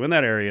Bar. So in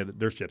that area,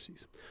 there's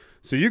gypsies.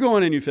 So you go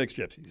in and you fix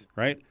gypsies,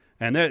 right?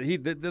 And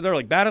they're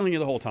like battling you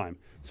the whole time.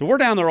 So we're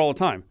down there all the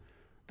time.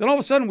 Then all of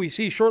a sudden we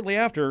see shortly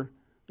after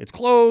it's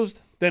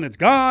closed, then it's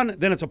gone,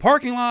 then it's a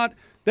parking lot,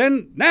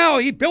 then now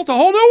he built a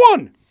whole new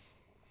one.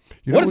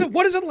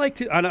 What is it like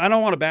to? I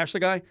don't want to bash the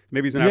guy.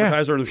 Maybe he's an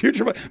advertiser in the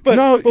future, but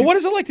what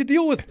is it like to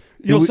deal with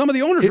some of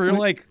the owners where you're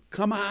like,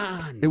 come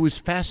on? It was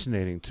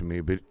fascinating to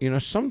me, but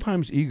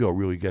sometimes ego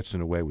really gets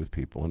in the way with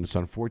people, and it's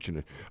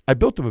unfortunate. I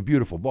built him a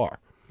beautiful bar.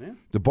 Yeah.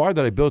 The bar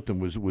that I built him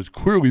was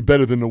clearly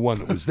better than the one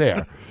that was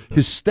there.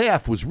 His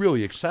staff was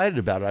really excited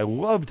about it. I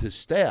loved his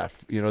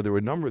staff. There were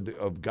a number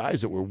of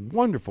guys that were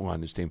wonderful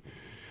on this team.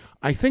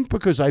 I think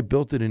because I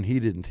built it and he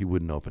didn't, he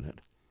wouldn't open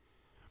it.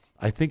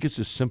 I think it's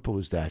as simple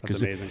as that.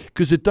 That's amazing.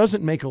 Because it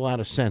doesn't make a lot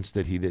of sense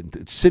that he didn't.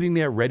 It's sitting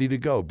there ready to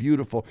go,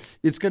 beautiful.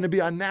 It's going to be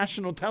on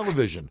national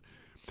television.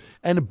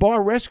 And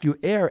Bar Rescue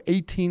air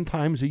 18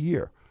 times a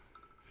year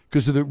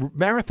because of the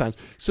marathons.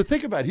 So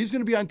think about it. He's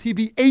going to be on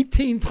TV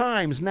 18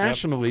 times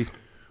nationally. Yep.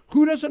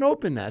 Who doesn't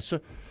open that?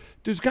 So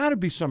there's got to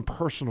be some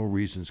personal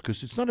reasons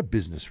because it's not a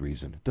business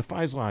reason. It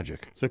defies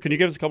logic. So can you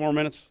give us a couple more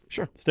minutes?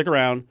 Sure. Stick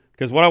around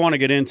because what I want to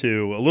get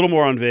into, a little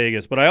more on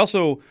Vegas, but I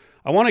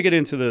want to get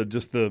into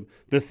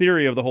the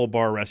theory of the whole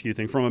bar rescue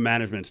thing from a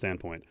management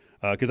standpoint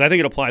because I think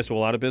it applies to a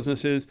lot of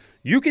businesses.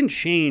 You can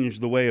change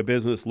the way a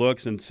business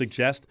looks and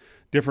suggest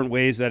different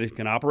ways that it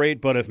can operate,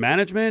 but if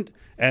management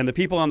and the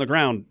people on the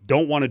ground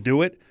don't want to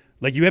do it,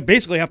 like you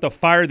basically have to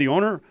fire the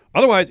owner.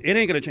 Otherwise, it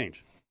ain't going to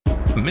change.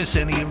 Miss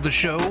any of the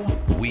show?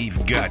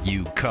 We've got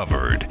you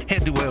covered.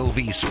 Head to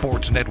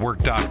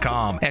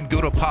lvsportsnetwork.com and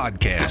go to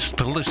podcasts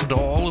to listen to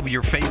all of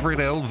your favorite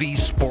LV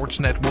Sports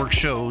Network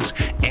shows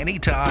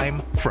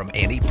anytime from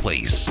any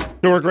place. So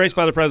we're graced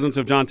by the presence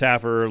of John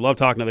Taffer. Love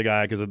talking to the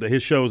guy because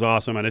his show is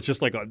awesome, and it's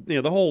just like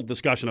the whole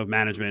discussion of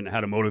management, how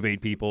to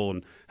motivate people,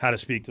 and how to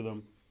speak to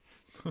them.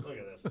 Look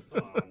at this.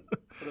 Come on.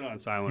 Put it on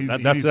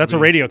silent. That's a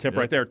radio tip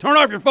right there. Turn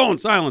off your phone.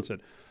 Silence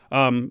it.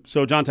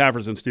 So John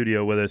Taffer's in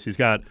studio with us. He's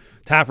got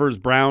Taffer's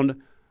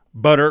Brown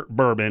Butter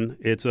Bourbon.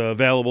 It's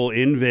available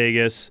in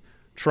Vegas.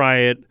 Try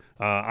it.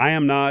 I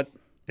am not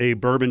a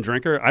bourbon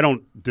drinker. I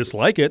don't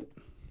dislike it,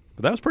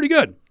 but that was pretty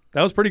good.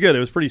 It was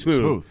pretty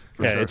smooth.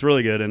 For sure. It's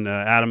really good. And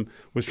Adam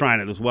was trying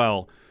it as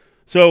well.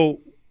 So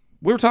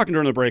we were talking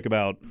during the break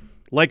about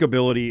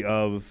likability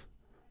of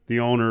the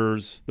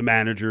owners, the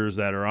managers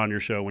that are on your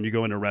show when you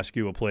go in to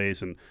rescue a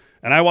place. And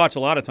I watch a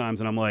lot of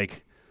times and I'm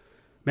like,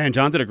 man,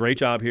 John did a great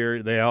job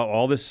here. They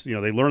all this,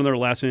 they learned their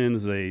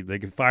lessons. They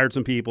fired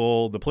some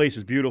people. The place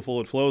is beautiful.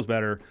 It flows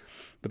better.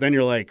 But then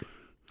you're like,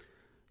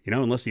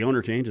 unless the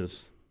owner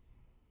changes,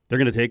 they're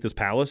going to take this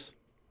palace.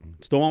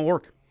 It still won't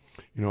work.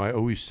 I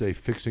always say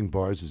fixing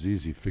bars is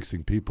easy.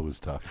 Fixing people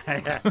is tough.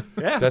 Yeah.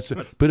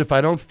 But if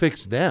I don't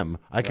fix them,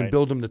 I can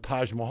build them the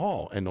Taj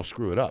Mahal, and they'll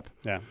screw it up.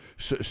 Yeah.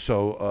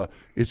 So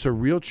it's a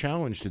real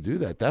challenge to do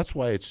that. That's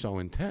why it's so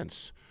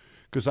intense.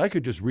 Because I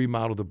could just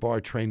remodel the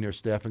bar, train their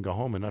staff, and go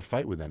home and not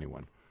fight with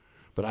anyone.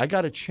 But I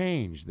got to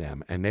change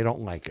them, and they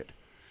don't like it.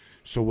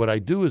 So what I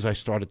do is I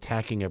start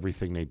attacking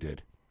everything they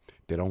did.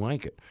 They don't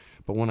like it.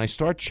 But when I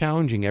start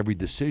challenging every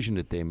decision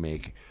that they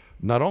make,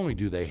 not only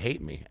do they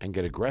hate me and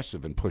get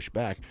aggressive and push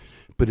back,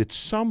 but at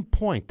some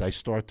point I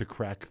start to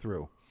crack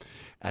through.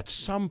 At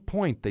some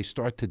point, they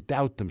start to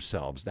doubt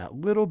themselves that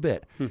little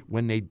bit.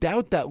 When they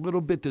doubt that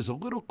little bit, there's a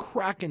little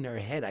crack in their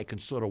head. I can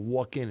sort of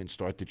walk in and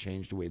start to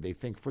change the way they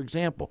think. For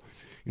example,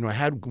 I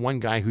had one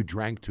guy who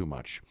drank too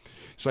much.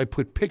 So I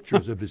put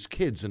pictures of his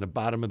kids in the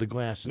bottom of the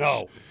glasses.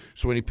 No.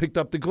 So when he picked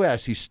up the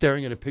glass, he's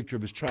staring at a picture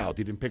of his child.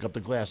 He didn't pick up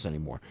the glass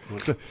anymore.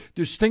 So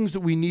there's things that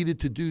we needed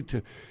to do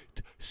to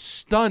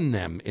stun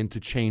them into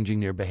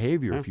changing their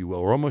behavior, if you will,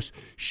 or almost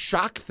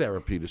shock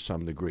therapy to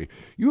some degree.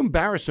 You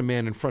embarrass a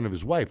man in front of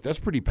his wife, that's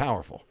pretty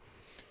powerful.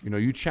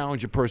 You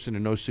challenge a person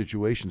in those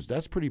situations,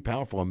 that's pretty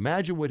powerful.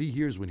 Imagine what he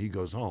hears when he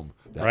goes home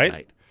that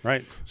night.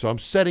 Right. So I'm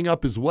setting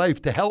up his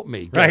wife to help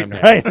me. Right.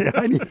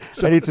 I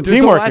need some teamwork here. There's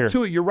a lot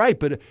to it. You're right,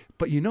 but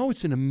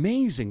it's an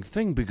amazing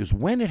thing because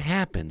when it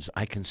happens,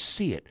 I can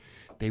see it.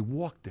 They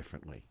walk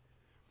differently.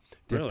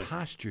 Their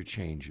posture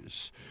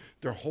changes.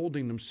 They're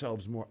holding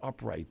themselves more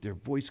upright. Their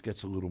voice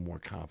gets a little more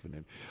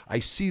confident. I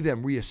see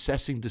them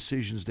reassessing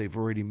decisions they've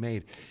already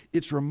made.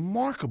 It's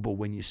remarkable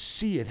when you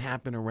see it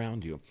happen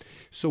around you.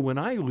 So when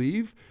I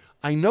leave,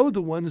 I know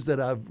the ones that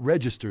I've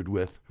registered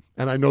with,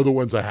 and I know the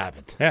ones I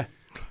haven't. Yeah.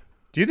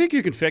 Do you think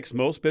you can fix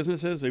most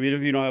businesses, even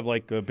if you don't have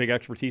a big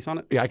expertise on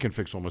it? Yeah, I can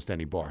fix almost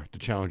any bar. The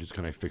challenge is,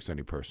 can I fix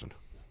any person?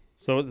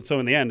 So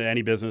in the end,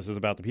 any business is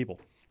about the people.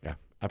 Yeah.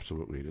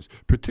 Absolutely it is.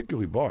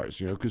 Particularly bars,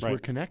 because we're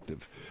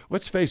connective.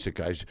 Let's face it,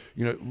 guys.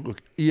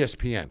 Look,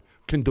 ESPN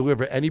can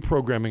deliver any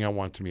programming I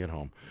want to me at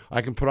home.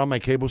 I can put on my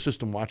cable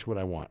system, watch what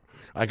I want.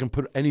 I can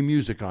put any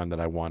music on that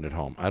I want at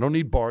home. I don't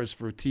need bars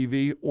for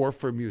TV or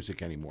for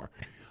music anymore.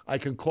 I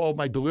can call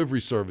my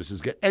delivery services,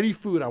 get any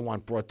food I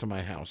want brought to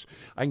my house.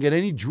 I can get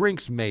any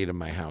drinks made in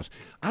my house.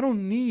 I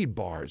don't need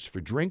bars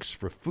for drinks,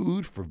 for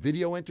food, for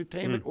video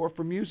entertainment, or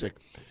for music.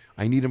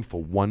 I need them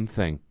for one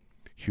thing.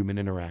 Human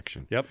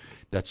interaction. Yep.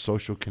 That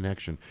social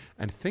connection.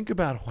 And think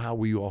about how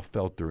we all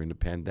felt during the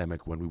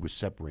pandemic when we were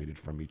separated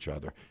from each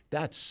other.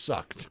 That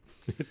sucked.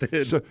 It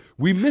did. So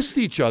we missed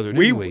each other,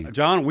 didn't we?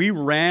 John, we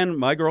ran,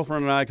 my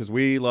girlfriend and I, because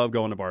we love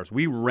going to bars,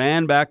 we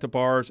ran back to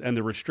bars, and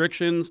the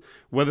restrictions,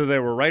 whether they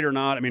were right or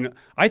not, I mean,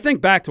 I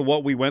think back to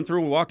what we went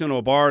through. We walked into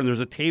a bar, and there's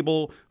a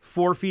table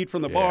 4 feet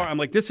from the bar. I'm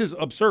like, this is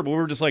absurd. But we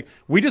were just like,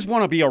 we just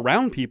want to be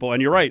around people.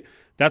 And you're right.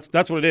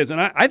 That's what it is.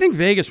 And I think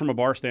Vegas, from a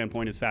bar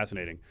standpoint, is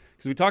fascinating.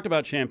 Because we talked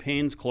about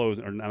Champagne's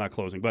closing, or not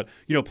closing, but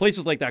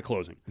places like that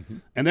closing.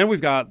 And then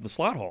we've got the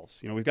slot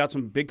halls. We've got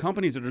some big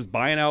companies that are just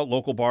buying out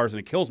local bars, and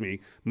it kills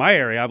me. My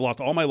area, I've lost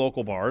all my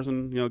local bars,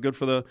 and good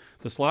for the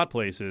slot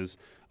places.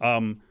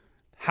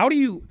 How do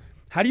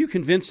you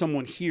convince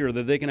someone here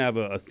that they can have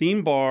a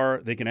theme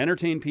bar, they can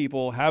entertain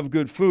people, have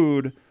good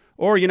food,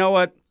 or you know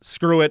what?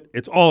 Screw it.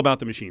 It's all about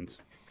the machines.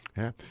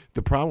 Yeah.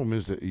 The problem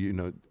is that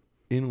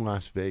in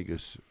Las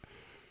Vegas,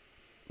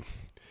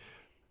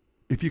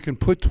 if you can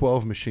put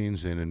 12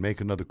 machines in and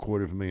make another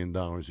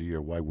 $250,000 a year,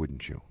 why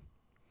wouldn't you?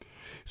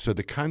 So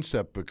the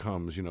concept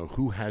becomes,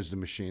 who has the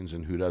machines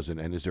and who doesn't,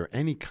 and is there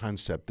any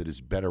concept that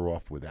is better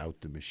off without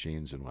the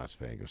machines in Las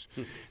Vegas?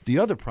 The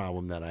other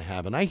problem that I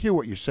have, and I hear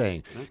what you're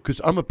saying, because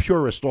I'm a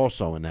purist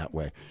also in that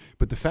way,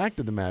 but the fact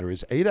of the matter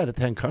is 8 out of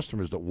 10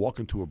 customers that walk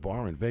into a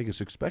bar in Vegas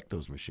expect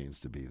those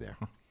machines to be there.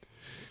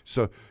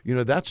 So,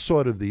 that's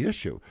sort of the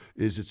issue,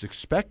 is it's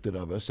expected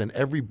of us. And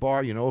every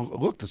bar,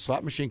 look, the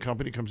slot machine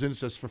company comes in and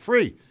says, for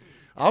free,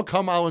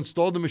 I'll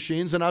install the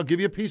machines, and I'll give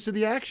you a piece of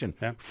the action.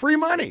 Yeah. Free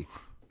money.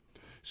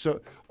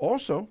 So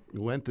also,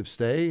 length of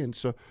stay. And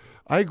so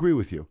I agree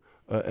with you.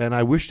 And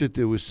I wish that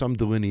there was some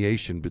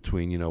delineation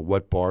between,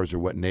 what bars or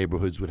what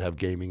neighborhoods would have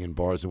gaming in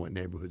bars and what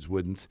neighborhoods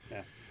wouldn't.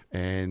 Yeah.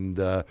 And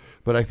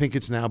but I think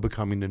it's now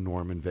becoming the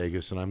norm in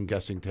Vegas. And I'm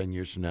guessing 10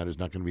 years from now, there's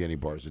not going to be any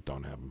bars that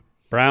don't have them.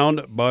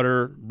 Brown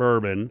butter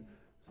bourbon,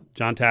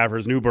 John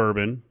Taffer's new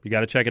bourbon. You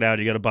got to check it out.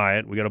 You got to buy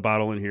it. We got a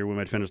bottle in here. We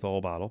might finish the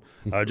whole bottle.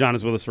 John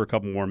is with us for a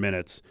couple more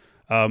minutes.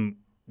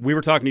 We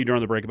were talking to you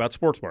during the break about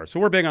sports bars. So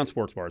we're big on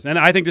sports bars. And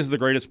I think this is the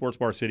greatest sports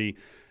bar city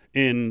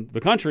in the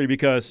country,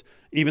 because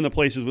even the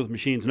places with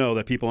machines know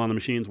that people on the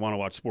machines want to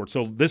watch sports.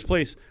 So this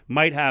place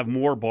might have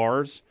more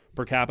bars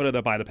per capita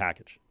that buy the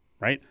package,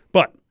 right?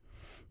 But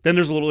then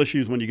there's a little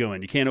issues when you go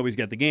in. You can't always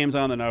get the games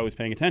on. They're not always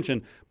paying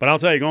attention. But I'll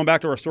tell you, going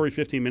back to our story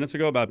 15 minutes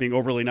ago about being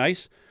overly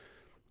nice,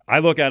 I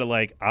look at it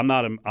like I'm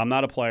not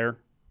a player.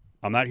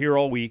 I'm not here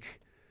all week.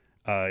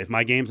 If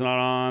my game's not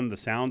on, the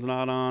sound's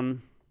not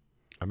on,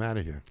 I'm out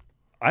of here.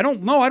 I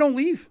don't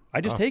leave.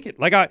 I just take it.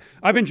 Like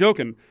I've been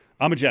joking.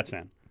 I'm a Jets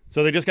fan.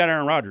 So they just got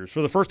Aaron Rodgers.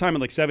 For the first time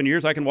in like 7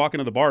 years, I can walk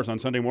into the bars on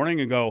Sunday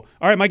morning and go,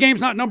 all right, my game's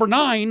not number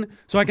 9,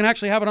 so I can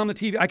actually have it on the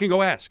TV. I can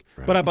go ask.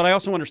 Right. But I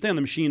also understand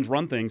the machines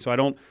run things, so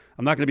I'm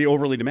not going to be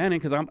overly demanding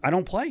because I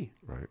don't play.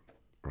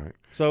 Right.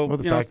 So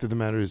the fact of the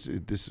matter is,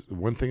 this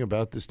one thing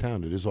about this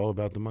town, it is all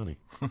about the money.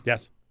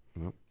 Yes.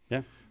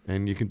 Yeah.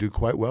 And you can do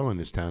quite well in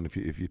this town if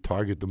you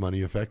target the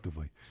money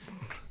effectively.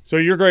 So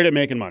you're great at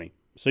making money.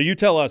 So you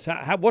tell us,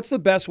 what's the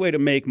best way to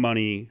make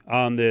money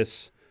on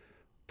this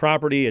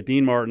property at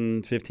Dean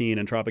Martin 15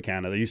 in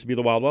Tropicana that used to be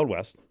the Wild Wild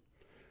West?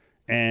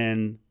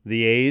 And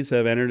the A's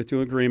have entered into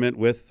an agreement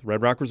with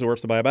Red Rock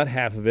Resorts to buy about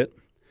half of it,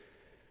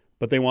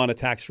 but they want a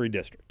tax-free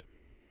district.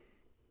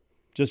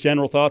 Just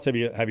general thoughts. Have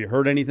you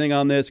heard anything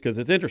on this? Because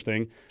it's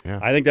interesting. Yeah.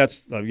 I think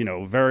that's a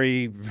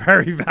very,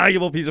 very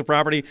valuable piece of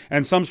property,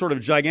 and some sort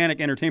of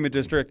gigantic entertainment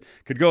district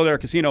could go there,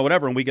 casino,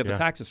 whatever, and we get the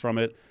taxes from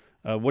it.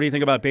 What do you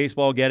think about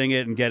baseball getting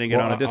it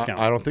on a discount?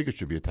 I don't think it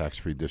should be a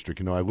tax-free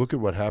district. I look at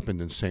what happened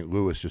in St.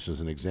 Louis just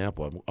as an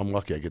example. I'm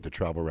lucky I get to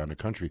travel around the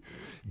country.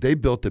 They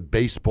built a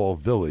baseball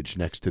village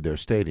next to their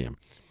stadium,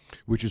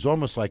 which is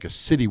almost like a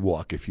city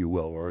walk, if you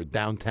will, or a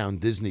downtown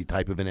Disney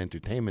type of an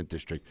entertainment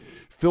district,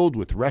 filled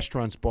with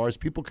restaurants, bars.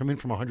 People come in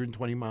from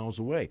 120 miles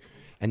away.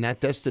 And that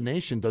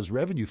destination does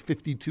revenue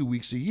 52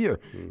 weeks a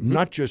year,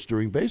 not just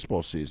during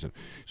baseball season.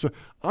 So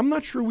I'm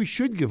not sure we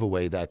should give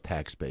away that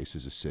tax base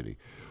as a city.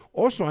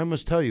 Also, I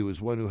must tell you,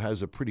 as one who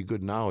has a pretty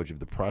good knowledge of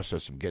the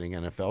process of getting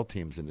NFL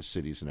teams into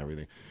cities and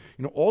everything,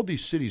 all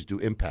these cities do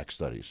impact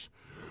studies.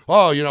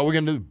 Oh, we're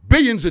going to do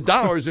billions of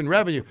dollars in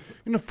revenue.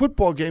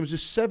 Football games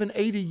is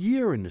 $7-8 a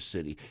year in the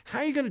city. How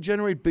are you going to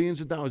generate billions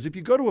of dollars? If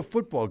you go to a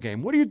football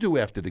game, what do you do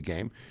after the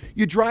game?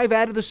 You drive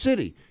out of the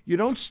city. You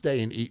don't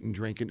stay and eat and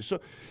drink.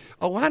 So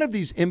a lot of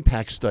these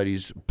impact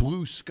studies,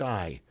 blue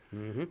sky,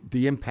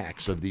 the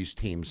impacts of these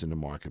teams in the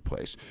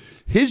marketplace.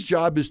 His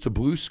job is to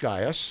blue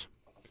sky us.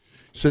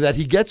 so that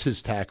he gets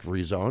his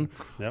tax-free zone.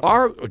 Yep.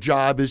 Our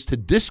job is to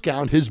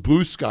discount his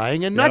blue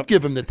skying and not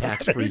give him the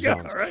tax-free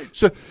zone. Right.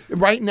 So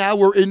right now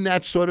we're in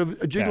that sort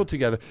of a jiggle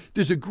together.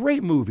 There's a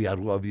great movie I'd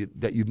love you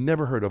that you've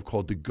never heard of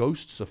called The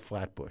Ghosts of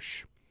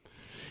Flatbush.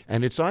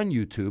 And it's on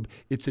YouTube.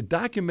 It's a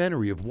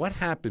documentary of what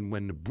happened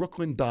when the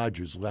Brooklyn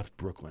Dodgers left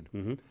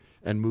Brooklyn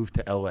and moved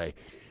to L.A.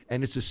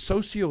 And it's a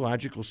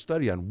sociological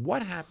study on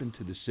what happened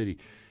to the city.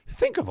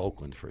 Think of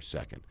Oakland for a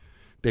second.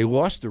 They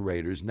lost the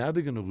Raiders. Now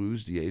they're going to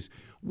lose the A's.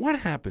 What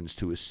happens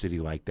to a city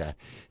like that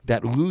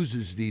that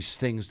loses these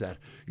things that,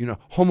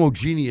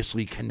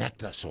 homogeneously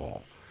connect us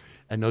all?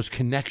 And those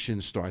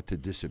connections start to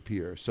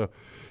disappear. So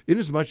in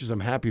as much as I'm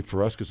happy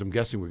for us, because I'm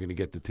guessing we're going to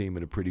get the team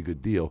at a pretty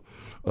good deal,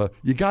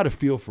 you got to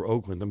feel for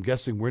Oakland. I'm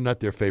guessing we're not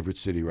their favorite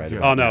city right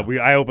now. Oh, no.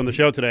 I opened the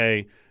show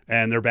today,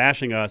 and they're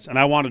bashing us, and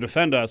I want to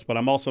defend us, but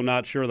I'm also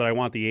not sure that I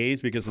want the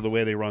A's because of the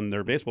way they run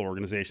their baseball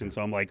organization.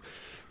 So I'm like,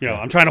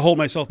 I'm trying to hold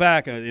myself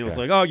back. It's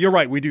like, oh, you're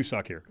right. We do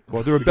suck here.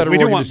 Well, there are better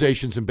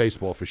organizations in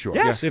baseball for sure.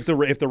 Yes. If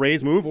the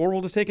Rays move, or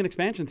we'll just take an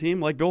expansion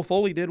team like Bill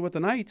Foley did with the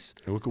Knights.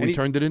 And look what we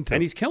turned it into.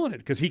 And he's killing it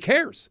because he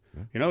cares.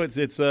 Yeah.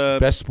 It's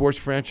best sports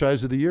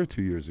franchise of the year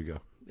 2 years ago.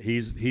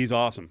 He's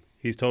awesome.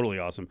 He's totally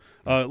awesome.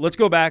 Let's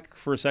go back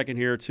for a second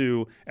here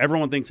to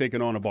everyone thinks they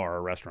can own a bar or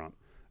a restaurant.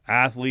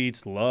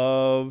 Athletes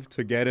love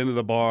to get into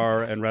the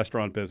bar and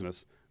restaurant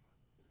business.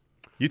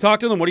 You talk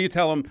to them. What do you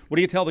tell them? What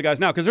do you tell the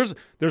guys now? Because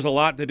there's a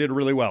lot that did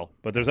really well,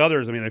 but there's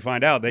others. I mean, they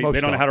find out they don't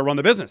know how to run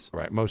the business.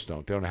 Right. Most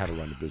don't. They don't know how to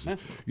run the business.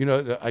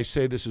 I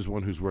say this as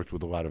one who's worked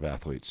with a lot of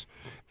athletes.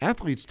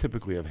 Athletes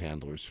typically have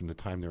handlers from the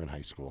time they're in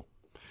high school.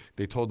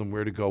 They told them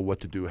where to go, what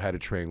to do, how to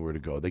train, where to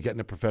go. They get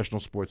into professional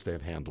sports, they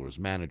have handlers,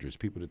 managers,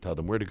 people to tell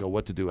them where to go,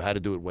 what to do, how to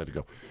do it, where to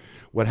go.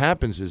 What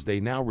happens is they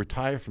now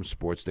retire from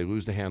sports, they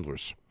lose the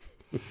handlers.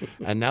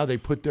 And now they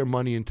put their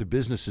money into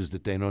businesses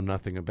that they know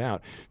nothing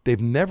about.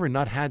 They've never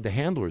not had the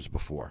handlers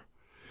before.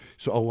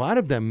 So a lot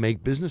of them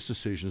make business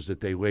decisions that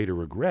they later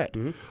regret.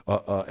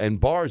 And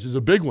bars is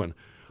a big one.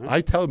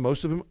 I tell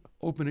most of them,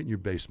 open it in your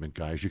basement,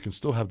 guys. You can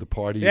still have the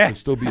party. You can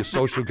still be a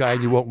social guy,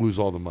 and you won't lose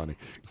all the money.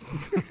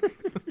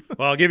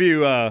 Well, I'll give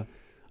you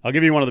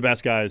one of the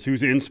best guys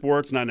who's in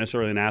sports, not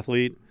necessarily an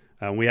athlete.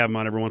 We have him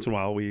on every once in a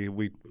while.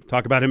 We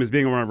talk about him as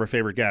being one of our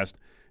favorite guests.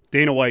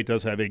 Dana White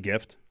does have a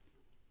gift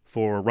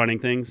for running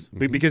things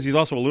because he's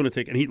also a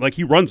lunatic and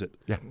he runs it.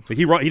 Yeah,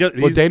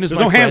 there's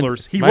no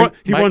handlers. He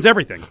runs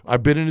everything.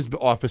 I've been in his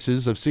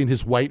offices. I've seen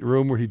his white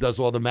room where he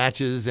does all the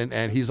matches,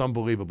 and he's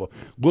unbelievable.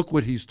 Look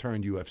what he's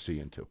turned UFC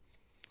into.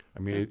 I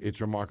mean, it's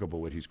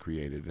remarkable what he's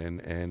created,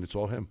 and it's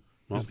all him.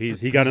 Well,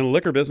 he got in the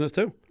liquor business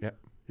too. Yeah.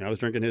 I was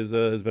drinking his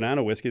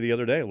banana whiskey the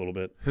other day a little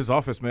bit. His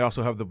office may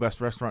also have the best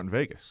restaurant in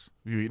Vegas.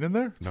 Have you eaten in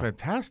there? It's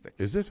fantastic.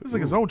 Is it? It's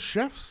like his own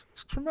chefs.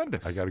 It's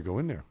tremendous. I got to go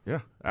in there. Yeah.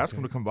 Ask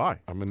him to come by.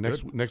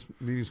 Next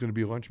meeting is going to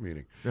be a lunch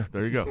meeting. Yeah,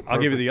 there you go. I'll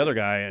give you the other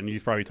guy, and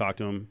you've probably talked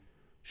to him,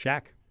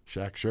 Shaq.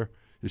 Shaq, sure.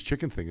 His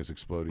chicken thing is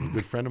exploding. A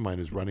good friend of mine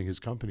is running his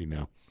company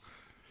now.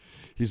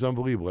 He's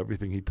unbelievable.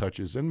 Everything he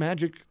touches. And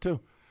Magic, too.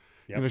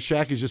 Yep.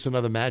 Shaq is just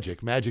another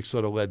Magic. Magic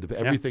sort of led to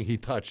everything he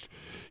touched.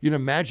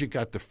 Magic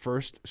got the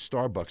first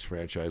Starbucks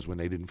franchise when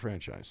they didn't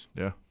franchise.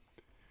 Yeah.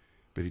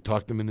 But he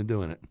talked them into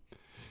doing it.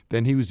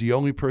 Then he was the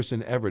only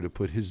person ever to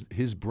put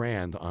his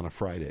brand on a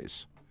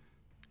Fridays.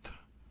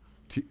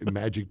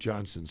 Magic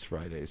Johnson's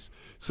Fridays.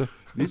 So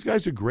these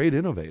guys are great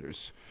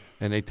innovators.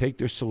 And they take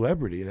their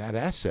celebrity, that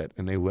asset,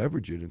 and they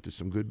leverage it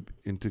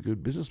into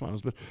good business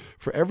models. But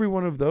for every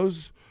one of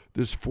those,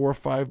 there's 4 or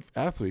 5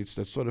 athletes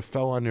that sort of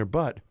fell on their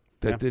butt.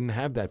 That didn't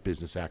have that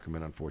business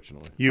acumen,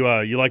 unfortunately. You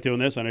like doing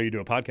this? I know you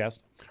do a podcast.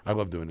 I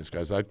love doing this,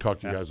 guys. I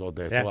talk to you guys all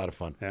day. It's a lot of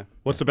fun. Yeah.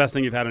 What's the best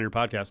thing you've had on your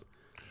podcast?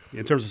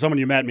 In terms of someone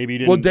you met, maybe you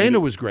didn't. Well, Dana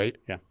was great.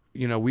 Yeah.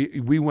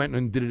 We went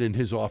and did it in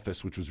his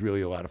office, which was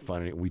really a lot of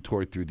fun. We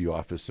toured through the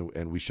office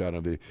and we shot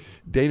on video.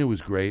 Dana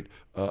was great.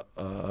 Did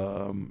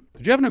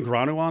you have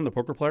Negreanu on, the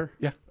poker player?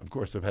 Yeah, of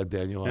course. I've had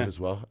Daniel on as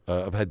well.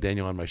 I've had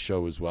Daniel on my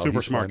show as well.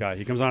 Super smart guy.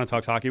 He comes on and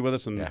talks hockey with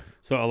us, and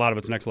so a lot of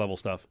it's next level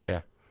stuff.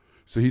 Yeah.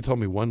 So he told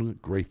me one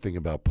great thing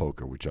about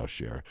poker, which I'll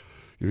share.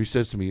 He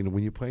says to me,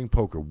 when you're playing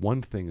poker,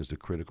 one thing is the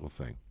critical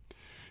thing.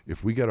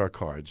 If we get our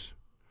cards,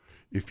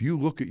 if you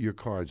look at your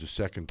cards a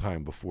second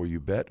time before you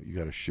bet, you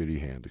got a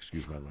shitty hand.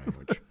 Excuse my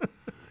language.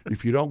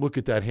 If you don't look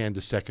at that hand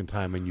a second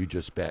time and you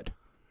just bet,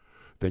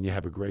 then you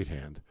have a great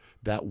hand.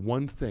 That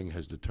one thing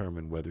has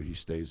determined whether he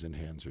stays in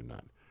hands or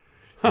not.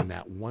 And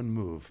that one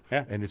move.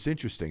 Yeah. And it's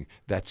interesting.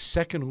 That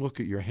second look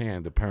at your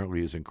hand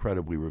apparently is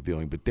incredibly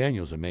revealing. But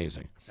Daniel's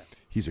amazing. Yeah.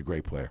 He's a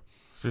great player.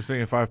 So you're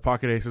saying if I have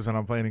pocket aces and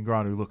I'm playing in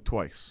Negreanu, look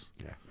twice.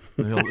 Yeah.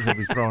 He'll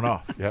be thrown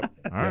off. Yep.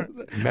 All right.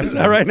 Is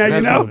that right? Now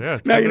you know. Yeah,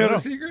 now you know the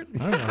secret.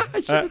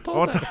 I should have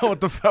told that. I want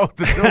the felt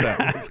to know that.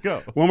 Let's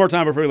go. One more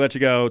time before we let you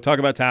go. Talk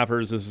about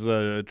Taffer's. This is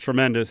a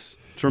tremendous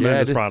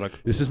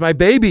product. This is my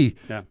baby.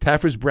 Yeah.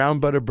 Taffer's Brown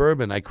Butter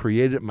Bourbon. I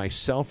created it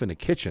myself in a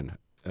kitchen.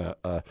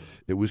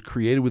 It was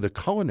created with a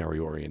culinary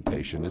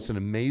orientation. It's an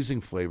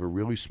amazing flavor,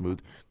 really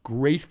smooth,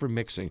 great for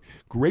mixing,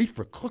 great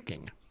for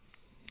cooking.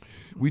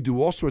 We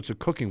do all sorts of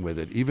cooking with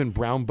it, even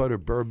brown butter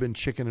bourbon,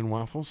 chicken and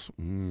waffles.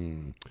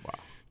 Wow.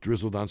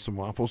 drizzled on some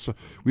waffles. So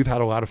we've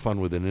had a lot of fun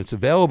with it, and it's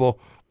available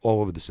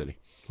all over the city.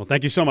 Well,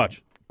 thank you so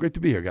much. Great to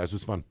be here, guys. It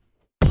was fun.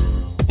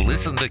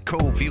 Listen to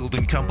Cofield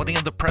and Company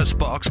in the press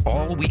box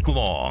all week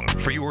long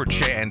for your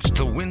chance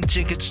to win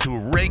tickets to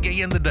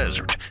Reggae in the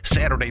Desert,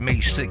 Saturday, May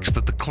 6th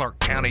at the Clark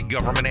County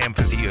Government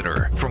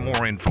Amphitheater. For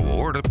more info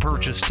or to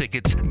purchase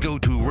tickets, go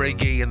to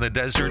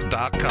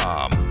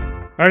reggaeinthedesert.com.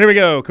 All right, here we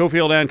go.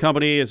 Cofield and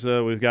Company is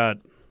we've got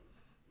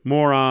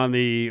more on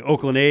the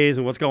Oakland A's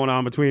and what's going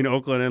on between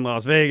Oakland and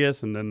Las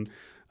Vegas, and then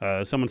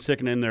someone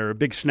sticking in their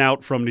big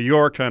snout from New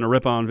York trying to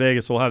rip on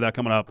Vegas. So we'll have that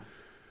coming up.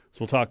 So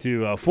we'll talk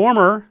to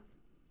former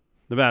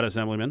Nevada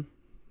Assemblyman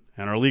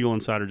and our legal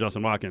insider,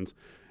 Justin Watkins,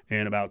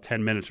 in about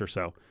 10 minutes or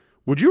so.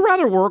 Would you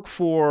rather work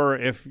for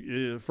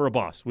a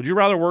boss? Would you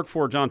rather work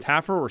for John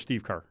Taffer or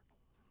Steve Kerr?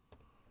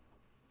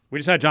 We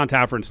just had John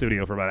Taffer in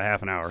studio for about a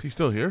half an hour. Is he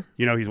still here?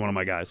 You know he's one of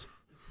my guys.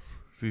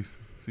 Is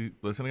he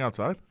listening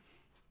outside?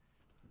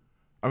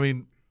 I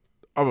mean,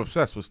 I'm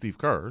obsessed with Steve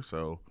Kerr,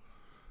 so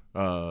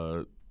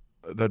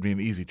that'd be an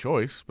easy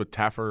choice. But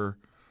Taffer,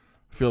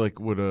 I feel like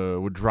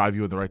would drive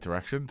you in the right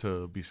direction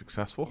to be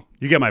successful.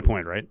 You get my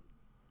point, right?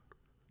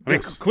 I mean,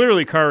 Yes.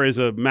 clearly Kerr is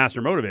a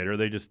master motivator.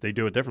 They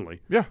do it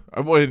differently. Yeah,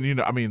 well,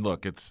 and, I mean,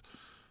 look, it's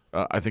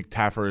I think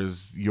Taffer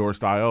is your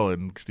style,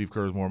 and Steve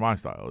Kerr is more my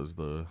style. Is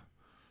the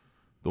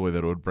way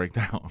that it would break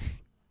down.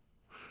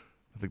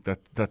 I think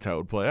that's how it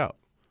would play out.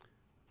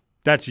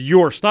 That's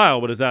your style,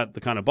 but is that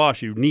the kind of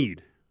boss you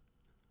need?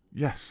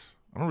 Yes,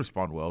 I don't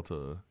respond well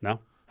to.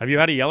 No. Have you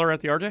had a yeller at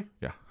the RJ?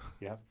 Yeah,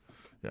 Yeah.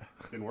 yeah.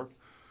 Didn't work.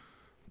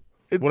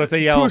 What if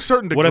they yell to a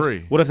certain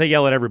degree? What if they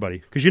yell at everybody?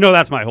 Because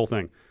that's my whole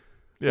thing.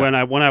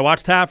 Yeah. When I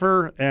watch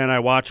Taffer and I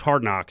watch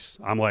Hard Knocks,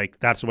 I'm like,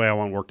 that's the way I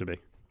want work to be.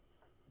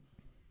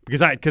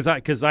 Because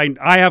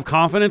I have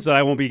confidence that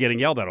I won't be getting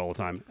yelled at all the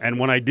time, and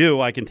when I do,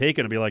 I can take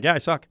it and be like, yeah, I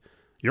suck.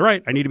 You're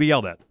right. I need to be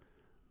yelled at,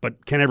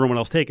 but can everyone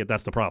else take it?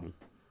 That's the problem.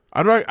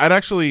 I'd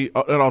actually,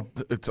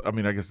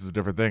 and I guess it's a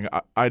different thing.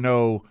 I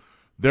know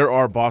there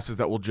are bosses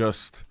that will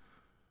just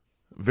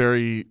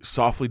very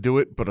softly do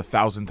it, but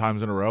 1,000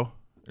 times in a row.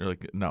 You're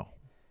like, no,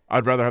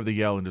 I'd rather have the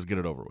yell and just get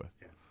it over with.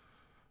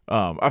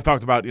 Yeah. I've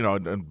talked about,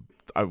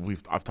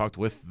 I've talked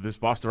with this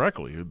boss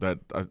directly that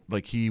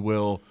like he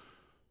will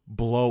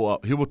blow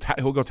up. He'll go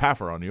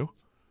Taffer on you,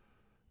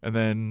 and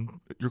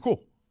then you're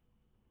cool.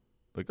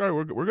 Like, all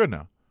right, we're good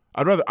now.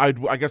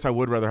 I guess I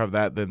would rather have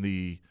that than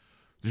the.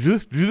 Did you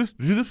do this?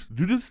 Did you do this? Did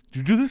you do this? Did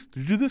you do this?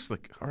 Did you do this?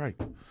 Like, all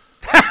right.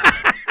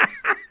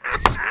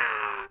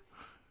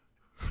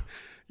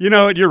 You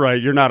know what? You're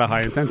right. You're not a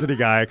high-intensity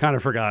guy. I kind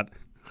of forgot.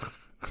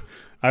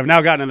 I've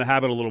now gotten in the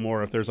habit a little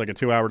more if there's like a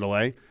 2-hour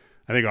delay.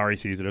 I think Ari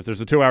sees it. If there's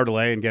a 2-hour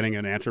delay and getting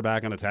an answer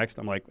back on a text,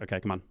 I'm like, okay,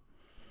 come on.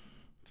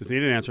 Just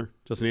need an answer.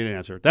 That's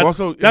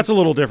a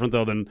little different,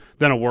 though, than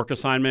a work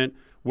assignment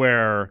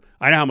where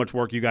I know how much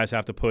work you guys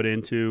have to put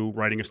into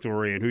writing a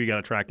story and who you got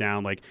to track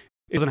down. Like,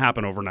 it doesn't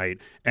happen overnight.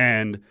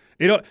 And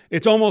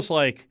it's almost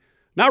like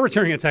not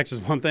returning a text is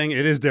one thing.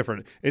 It is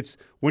different. It's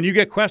when you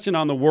get questioned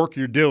on the work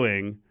you're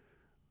doing,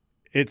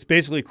 it's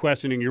basically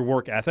questioning your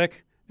work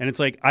ethic. And it's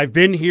like, I've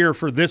been here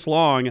for this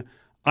long.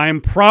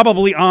 I'm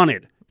probably on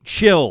it.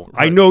 Chill.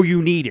 Right. I know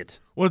you need it.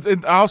 Well,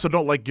 and I also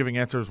don't like giving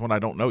answers when I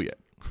don't know yet.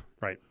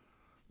 Right.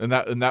 And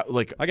that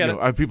like I get it.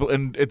 I have people,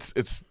 and it's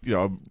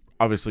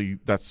obviously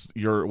that's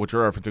what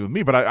you're referencing with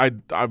me, but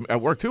I'm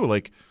at work too.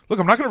 Like, look,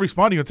 I'm not going to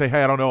respond to you and say,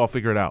 hey, I don't know, I'll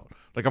figure it out.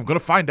 Like, I'm going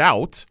to find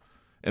out,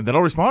 and then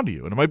I'll respond to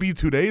you. And it might be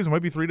 2 days, it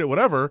might be 3 days,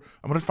 whatever.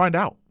 I'm going to find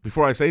out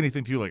before I say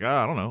anything to you. Like,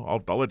 I don't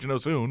know, I'll let you know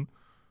soon.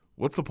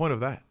 What's the point of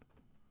that?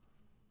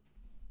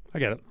 I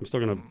get it. I'm still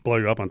going to blow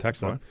you up on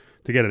text though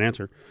to get an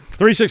answer.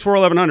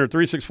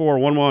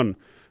 364-1100,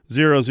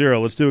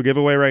 364-1100. Let's do a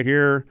giveaway right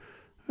here.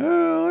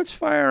 Let's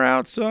fire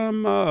out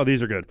some.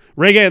 These are good.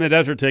 Reggae in the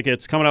Desert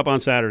tickets coming up on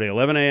Saturday,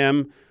 11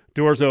 a.m.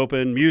 Doors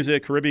open,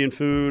 music, Caribbean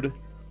food,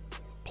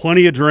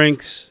 plenty of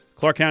drinks.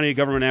 Clark County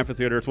Government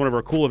Amphitheater. It's one of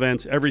our cool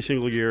events every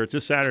single year. It's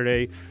this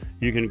Saturday.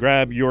 You can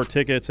grab your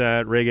tickets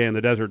at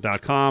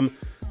reggaeinthedesert.com.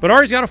 But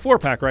Ari's got a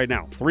 4-pack right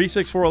now.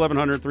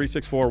 364-1100,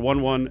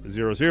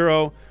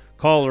 364-1100.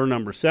 Caller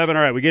number 7.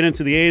 All right, we get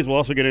into the A's. We'll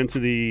also get into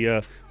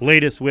the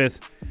latest with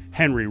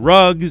Henry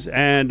Ruggs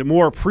and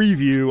more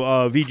preview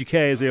of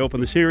VGK as they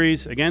open the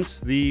series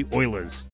against the Oilers.